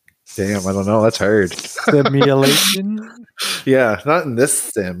 Damn, I don't know. That's hard. Simulation? Yeah, not in this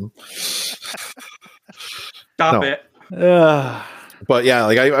sim. Stop it. But yeah,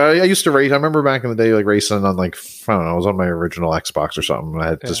 like I used to race. I remember back in the day, like racing on like I don't know, I was on my original Xbox or something. I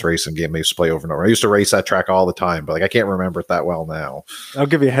had this racing game I used to play over and over. I used to race that track all the time, but like I can't remember it that well now. I'll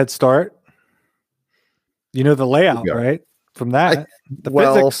give you a head start. You know the layout, right? From that, the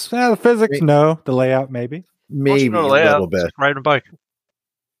physics. The physics, no. The layout, maybe. maybe a little bit. Riding a bike.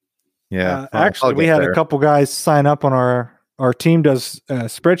 Yeah, actually, we had a couple guys sign up on our team does a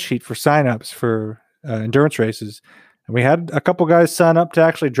spreadsheet for signups for endurance races. And we had a couple guys sign up to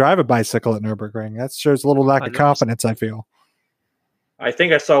actually drive a bicycle at Nürburgring. That shows a little lack of confidence, I feel. I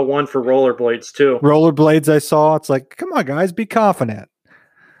think I saw one for rollerblades too. Rollerblades I saw. It's like, come on, guys, be confident.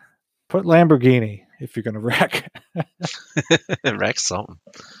 Put Lamborghini if you're going to wreck. Wreck something.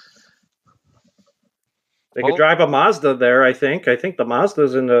 They could drive a Mazda there, I think. I think the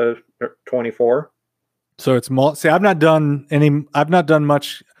Mazda's in the 24. So it's see, I've not done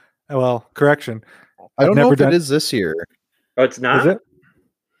much. Well, correction. I don't know if it is this year. Oh, it's not? Is it?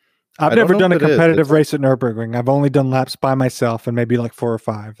 I've never done a competitive race at Nürburgring. I've only done laps by myself and maybe like 4 or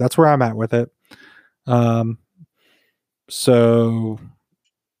 5. That's where I'm at with it. So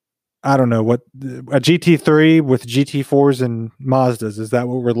I don't know what a GT3 with GT4s and Mazdas. Is that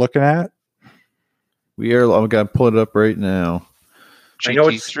what we're looking at? I'm going to pull it up right now.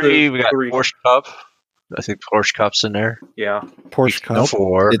 GT3, we got Porsche Cup. I think Porsche Cup's in there. Yeah. Porsche Cup.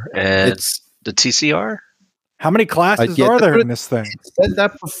 4 and the TCR. How many classes are there in this thing? It said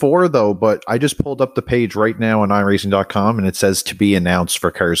that before, though, but I just pulled up the page right now on iRacing.com, and it says to be announced for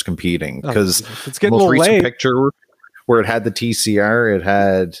cars competing. Because it's getting a little late. Picture where it had the TCR, it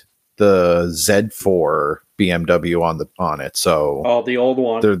had the Z4 BMW on it. So the old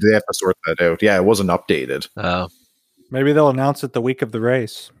one. They have to sort that out. Yeah, it wasn't updated. Maybe they'll announce it the week of the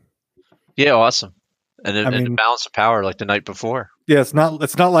race. Yeah, awesome. And the balance of power like the night before. Yeah, it's not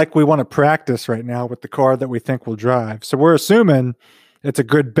like we want to practice right now with the car that we think will drive. So we're assuming it's a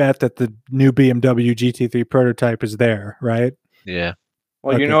good bet that the new BMW GT3 prototype is there, right? Yeah.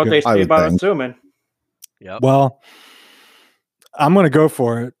 Well, you know what they say about assuming. Yeah. Well, I'm going to go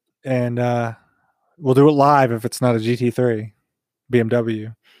for it, and we'll do it live if it's not a GT3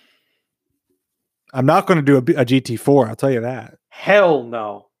 BMW. I'm not going to do a GT4. I'll tell you that. Hell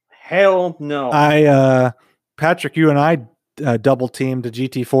no. Patrick, you and I double teamed a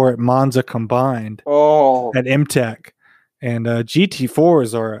GT4 at Monza combined at MTech, and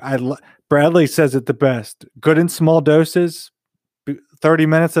GT4s are. Bradley says it the best. Good in small doses, 30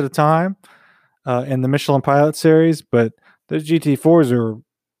 minutes at a time, in the Michelin Pilot Series, but those GT4s are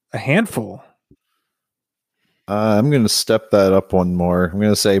a handful. I'm going to step that up one more. I'm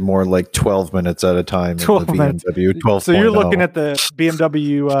going to say more like 12 minutes at a time. 12 in the BMW 12. So you're looking at the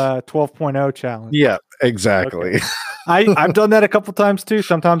BMW 12.0 challenge. Yeah, exactly. Okay. I've done that a couple times too.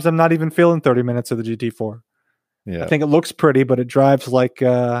 Sometimes I'm not even feeling 30 minutes of the GT4. Yeah, I think it looks pretty, but it drives like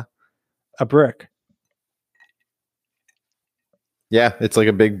a brick. Yeah, it's like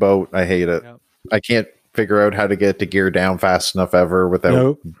a big boat. I hate it. Yep. I can't figure out how to get to gear down fast enough ever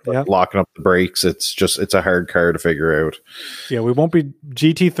without locking up the brakes. It's a hard car to figure out. Yeah, we won't be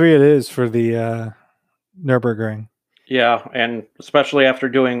GT3. It is for the Nürburgring. Yeah, and especially after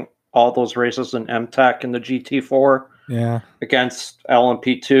doing all those races in MTech and the GT4. Yeah, against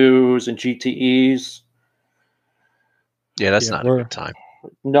LMP2s and GTEs. Yeah, that's not a good time.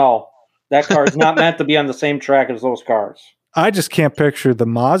 No, that car is not meant to be on the same track as those cars. I just can't picture the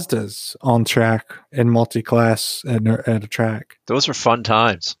Mazdas on track in multi-class at a track. Those were fun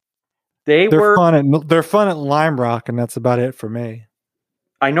times. They're fun at Lime Rock, and that's about it for me.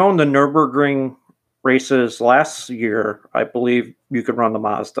 I know in the Nürburgring races last year, I believe you could run the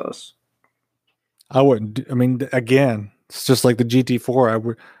Mazdas. I wouldn't. I mean, again, it's just like the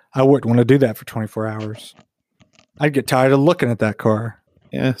GT4. I wouldn't want to do that for 24 hours. I'd get tired of looking at that car.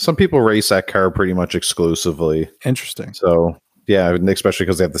 Yeah, some people race that car pretty much exclusively. Interesting. So, yeah, especially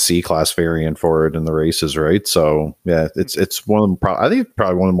because they have the C-Class variant for it in the races, right? So, yeah, it's one of them. I think it's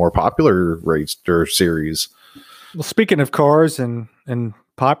probably one of the more popular race or series. Well, speaking of cars and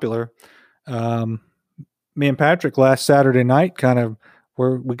popular, me and Patrick last Saturday night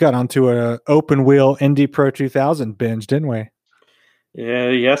we got onto an open wheel Indy Pro 2000 binge, didn't we?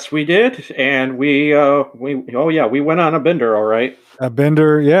 Yes, we did, and we went on a bender, all right. A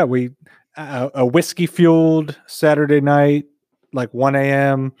bender, yeah. A whiskey fueled Saturday night, like 1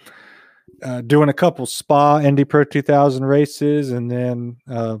 a.m. Doing a couple Spa Indy Pro 2000 races, and then,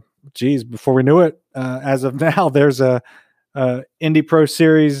 before we knew it, as of now, there's a Indy Pro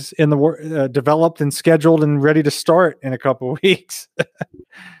Series in the developed and scheduled and ready to start in a couple of weeks.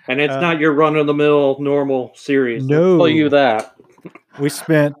 And it's not your run of the mill normal series. No, I'll tell you that. We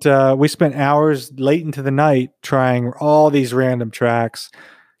spent hours late into the night trying all these random tracks.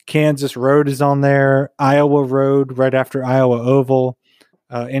 Kansas Road is on there. Iowa Road right after Iowa Oval.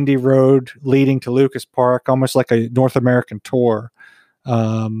 Indy Road leading to Lucas Park, almost like a North American tour.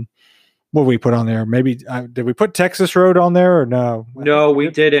 What did we put on there? Maybe did we put Texas Road on there or no? No, we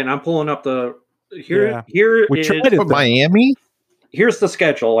didn't. I'm pulling up the Yeah. Here We is tried it. But Miami? here's the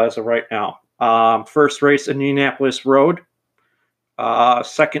schedule as of right now. First race, Indianapolis Road.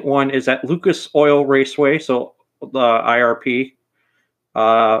 Second one is at Lucas Oil Raceway, so the IRP.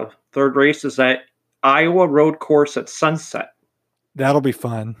 Third race is at Iowa Road Course at Sunset. That'll be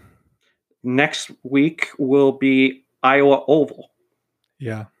fun. Next week will be Iowa Oval.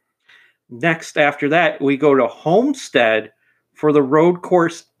 Yeah. Next, after that, we go to Homestead for the Road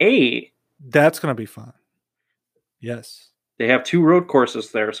Course A. That's going to be fun. Yes. They have 2 road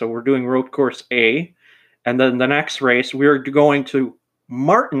courses there, so we're doing Road Course A. And then the next race, we're going to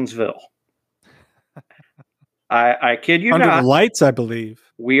Martinsville. I kid you Under not. the lights, I believe.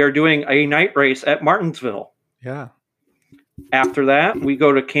 We are doing a night race at Martinsville. Yeah. After that, we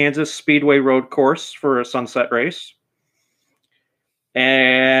go to Kansas Speedway Road Course for a sunset race.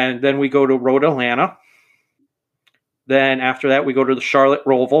 And then we go to Road Atlanta. Then after that, we go to the Charlotte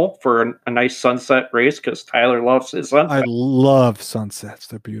Roval for a nice sunset race because Tyler loves his sunset. I love sunsets.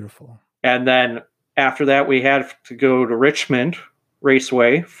 They're beautiful. And then after that, we have to go to Richmond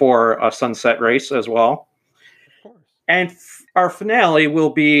Raceway for a sunset race as well. Of course. And our finale will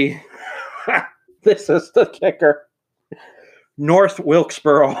be, this is the kicker, North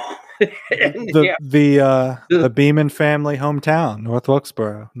Wilkesboro. The Beeman family hometown, North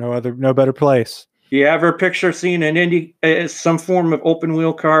Wilkesboro. No better place. You ever picture seeing an Indy, some form of open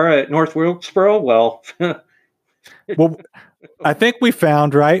wheel car at North Wilkesboro? Well, Well, I think we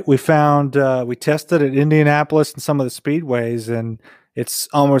found, right? We tested at Indianapolis and some of the speedways, and it's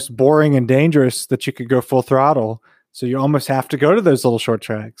almost boring and dangerous that you could go full throttle. So you almost have to go to those little short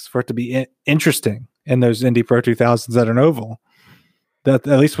tracks for it to be interesting in those Indy Pro 2000s at an oval. That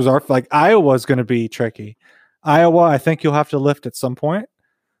at least was Iowa is going to be tricky. Iowa, I think you'll have to lift at some point,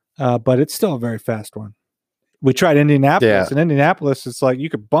 but it's still a very fast one. We tried Indianapolis, and Indianapolis, it's like you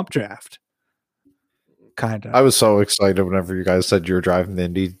could bump draft. Kind of. I was so excited whenever you guys said you were driving the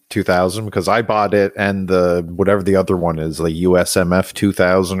Indy 2000 because I bought it and the whatever the other one is, like USMF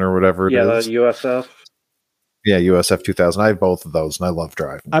 2000 or whatever it is. Yeah, the USF. Yeah, USF 2000. I have both of those and I love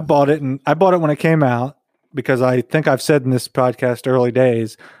driving. I bought it when it came out because I think I've said in this podcast early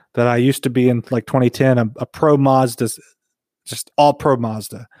days that I used to be in like 2010 a pro Mazda, just all pro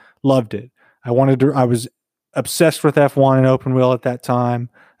Mazda. Loved it. I was obsessed with F1 and open wheel at that time.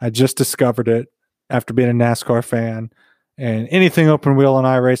 I just discovered it after being a NASCAR fan, and anything open wheel and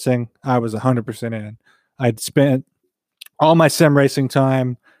iRacing, I was 100% in. I'd spent all my sim racing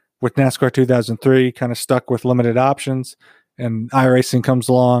time with NASCAR 2003, kind of stuck with limited options, and iRacing comes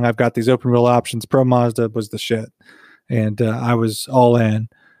along. I've got these open wheel options. Pro Mazda was the shit, and I was all in.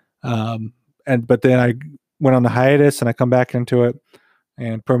 But then I went on the hiatus, and I come back into it,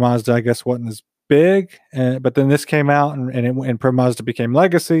 and Pro Mazda, I guess, wasn't as big. But then this came out, and Pro Mazda became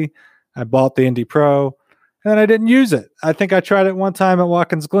legacy. I bought the Indy Pro, and I didn't use it. I think I tried it one time at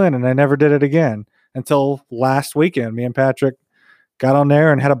Watkins Glen, and I never did it again until last weekend. Me and Patrick got on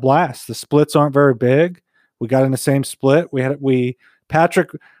there and had a blast. The splits aren't very big. We got in the same split.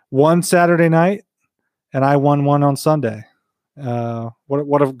 Patrick won Saturday night, and I won one on Sunday.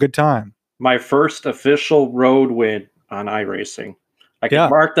 What a good time! My first official road win on iRacing. I can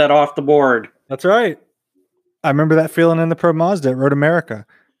mark that off the board. That's right. I remember that feeling in the Pro Mazda at Road America.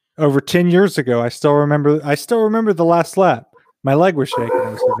 Over 10 years ago, I still remember the last lap. My leg was shaking. I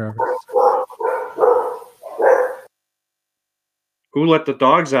was so nervous. Who let the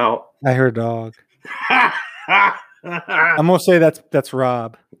dogs out? I heard a dog. I'm gonna say that's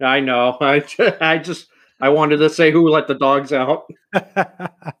Rob. I know. I wanted to say who let the dogs out.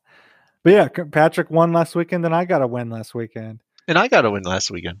 But yeah, Patrick won last weekend, and I got a win last weekend. And I got a win last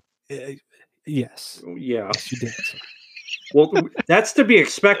weekend. Yes. Yeah. Yes, you did. Well, that's to be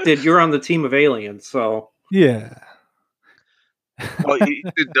expected. You're on the team of aliens, so yeah. Well, you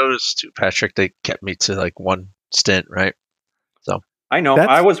did notice too, Patrick. They kept me to like one stint, right? So I know.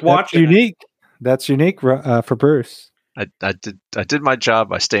 I was watching. That's unique for Bruce. I did my job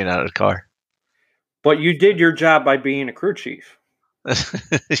by staying out of the car. But you did your job by being a crew chief.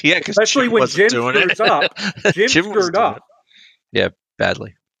 Yeah, especially when Jim screws up. Jim screwed up. Yeah,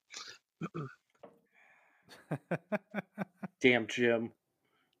 badly. Damn Jim.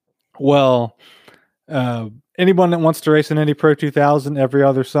 Well, anyone that wants to race an Indy Pro 2000 every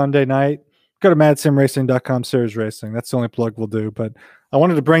other Sunday night, go to madsimracing.com series racing. That's the only plug we'll do. But I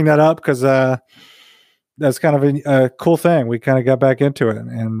wanted to bring that up because that's kind of a cool thing. We kind of got back into it,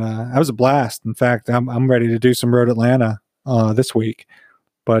 and that was a blast. In fact, I'm ready to do some Road Atlanta this week.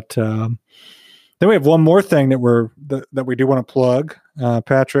 But then we have one more thing that we do want to plug,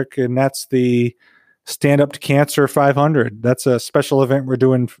 Patrick, and that's the Stand Up to Cancer 500. That's a special event we're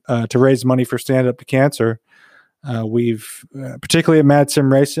doing to raise money for Stand Up to Cancer. We've, particularly at Mad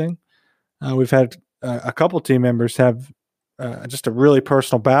Sim Racing, we've had a couple team members have just a really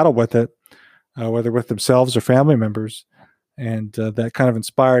personal battle with it, whether with themselves or family members. And that kind of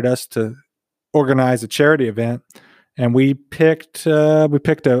inspired us to organize a charity event. And we picked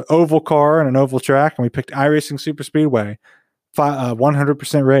an oval car and an oval track, and we picked iRacing Super Speedway,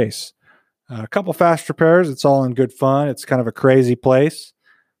 100% race. A couple fast repairs. It's all in good fun. It's kind of a crazy place,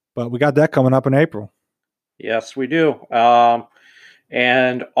 but we got that coming up in April. Yes, we do.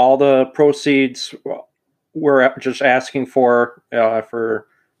 And all the proceeds, we're just asking for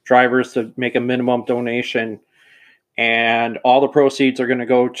drivers to make a minimum donation, and all the proceeds are going to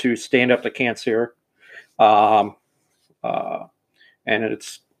go to Stand Up to Cancer. And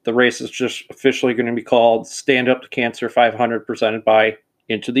the race is just officially going to be called Stand Up to Cancer 500, presented by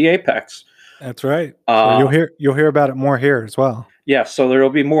Into the Apex. That's right. So you'll hear about it more here as well. Yeah, so there will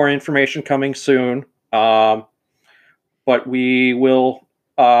be more information coming soon. But we will,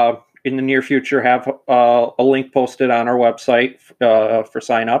 in the near future, have a link posted on our website for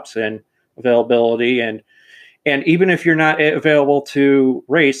signups and availability. And even if you're not available to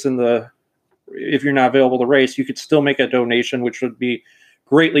race you could still make a donation, which would be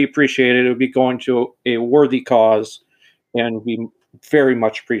greatly appreciated. It would be going to a worthy cause and be very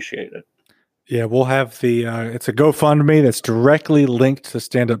much appreciated. Yeah, we'll have it's a GoFundMe that's directly linked to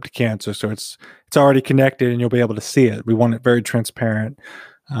Stand Up to Cancer. So it's already connected and you'll be able to see it. We want it very transparent.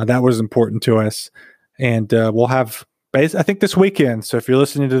 That was important to us. And we'll have, I think this weekend. So if you're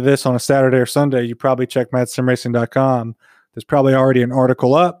listening to this on a Saturday or Sunday, you probably check madsimracing.com. There's probably already an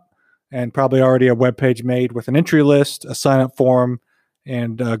article up and probably already a webpage made with an entry list, a sign-up form,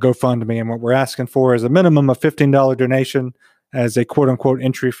 and GoFundMe. And what we're asking for is a minimum of $15 donation as a quote-unquote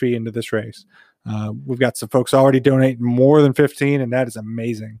entry fee into this race. We've got some folks already donating more than 15, and that is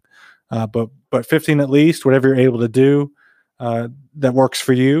amazing. But 15 at least, whatever you're able to do, that works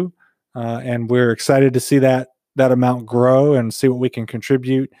for you. And we're excited to see that amount grow and see what we can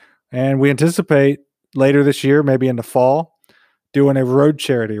contribute. And we anticipate later this year, maybe in the fall, doing a road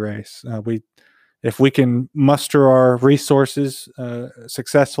charity race. If we can muster our resources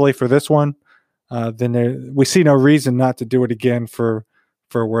successfully for this one, then we see no reason not to do it again for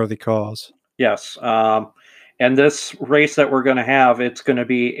a worthy cause. Yes. And this race that we're going to have, it's going to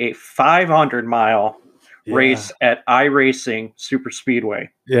be a 500-mile race at iRacing Super Speedway.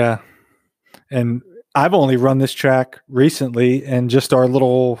 Yeah. And I've only run this track recently in just our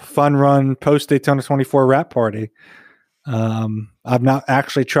little fun run post Daytona 24 wrap party. I've not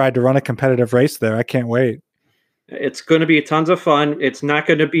actually tried to run a competitive race there. I can't wait. It's going to be tons of fun. It's not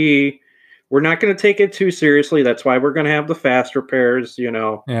going to be, we're not going to take it too seriously. That's why we're going to have the fast repairs,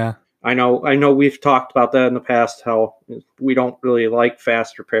 Yeah. I know we've talked about that in the past, how we don't really like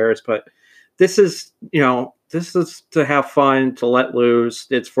fast repairs, but this is to have fun, to let loose.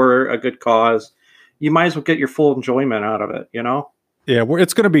 It's for a good cause. You might as well get your full enjoyment out of it, Yeah,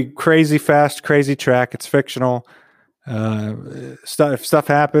 it's going to be crazy fast, crazy track. It's fictional. If stuff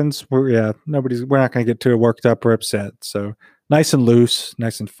happens, we're not going to get too worked up or upset. So nice and loose,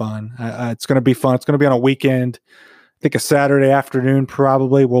 nice and fun. It's going to be fun. It's going to be on a weekend. I think a Saturday afternoon,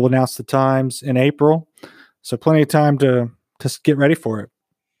 probably. We'll announce the times in April. So plenty of time to get ready for it.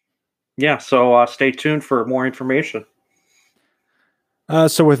 Yeah. So stay tuned for more information.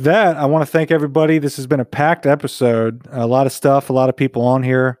 So with that, I want to thank everybody. This has been a packed episode. A lot of stuff, a lot of people on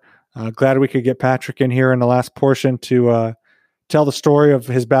here. Glad we could get Patrick in here in the last portion to tell the story of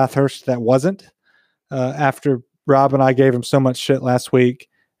his Bathurst that wasn't, after Rob and I gave him so much shit last week,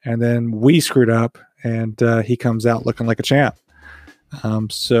 and then we screwed up, and he comes out looking like a champ.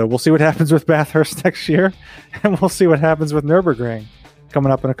 So we'll see what happens with Bathurst next year, and we'll see what happens with Nürburgring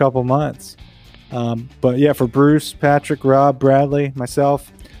coming up in a couple months. But yeah, for Bruce, Patrick, Rob, Bradley,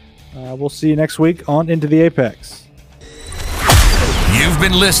 myself, we'll see you next week on Into the Apex. You've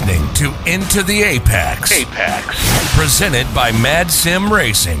been listening to Into the Apex. Presented by Mad Sim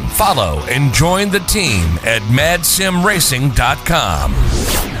Racing. Follow and join the team at madsimracing.com.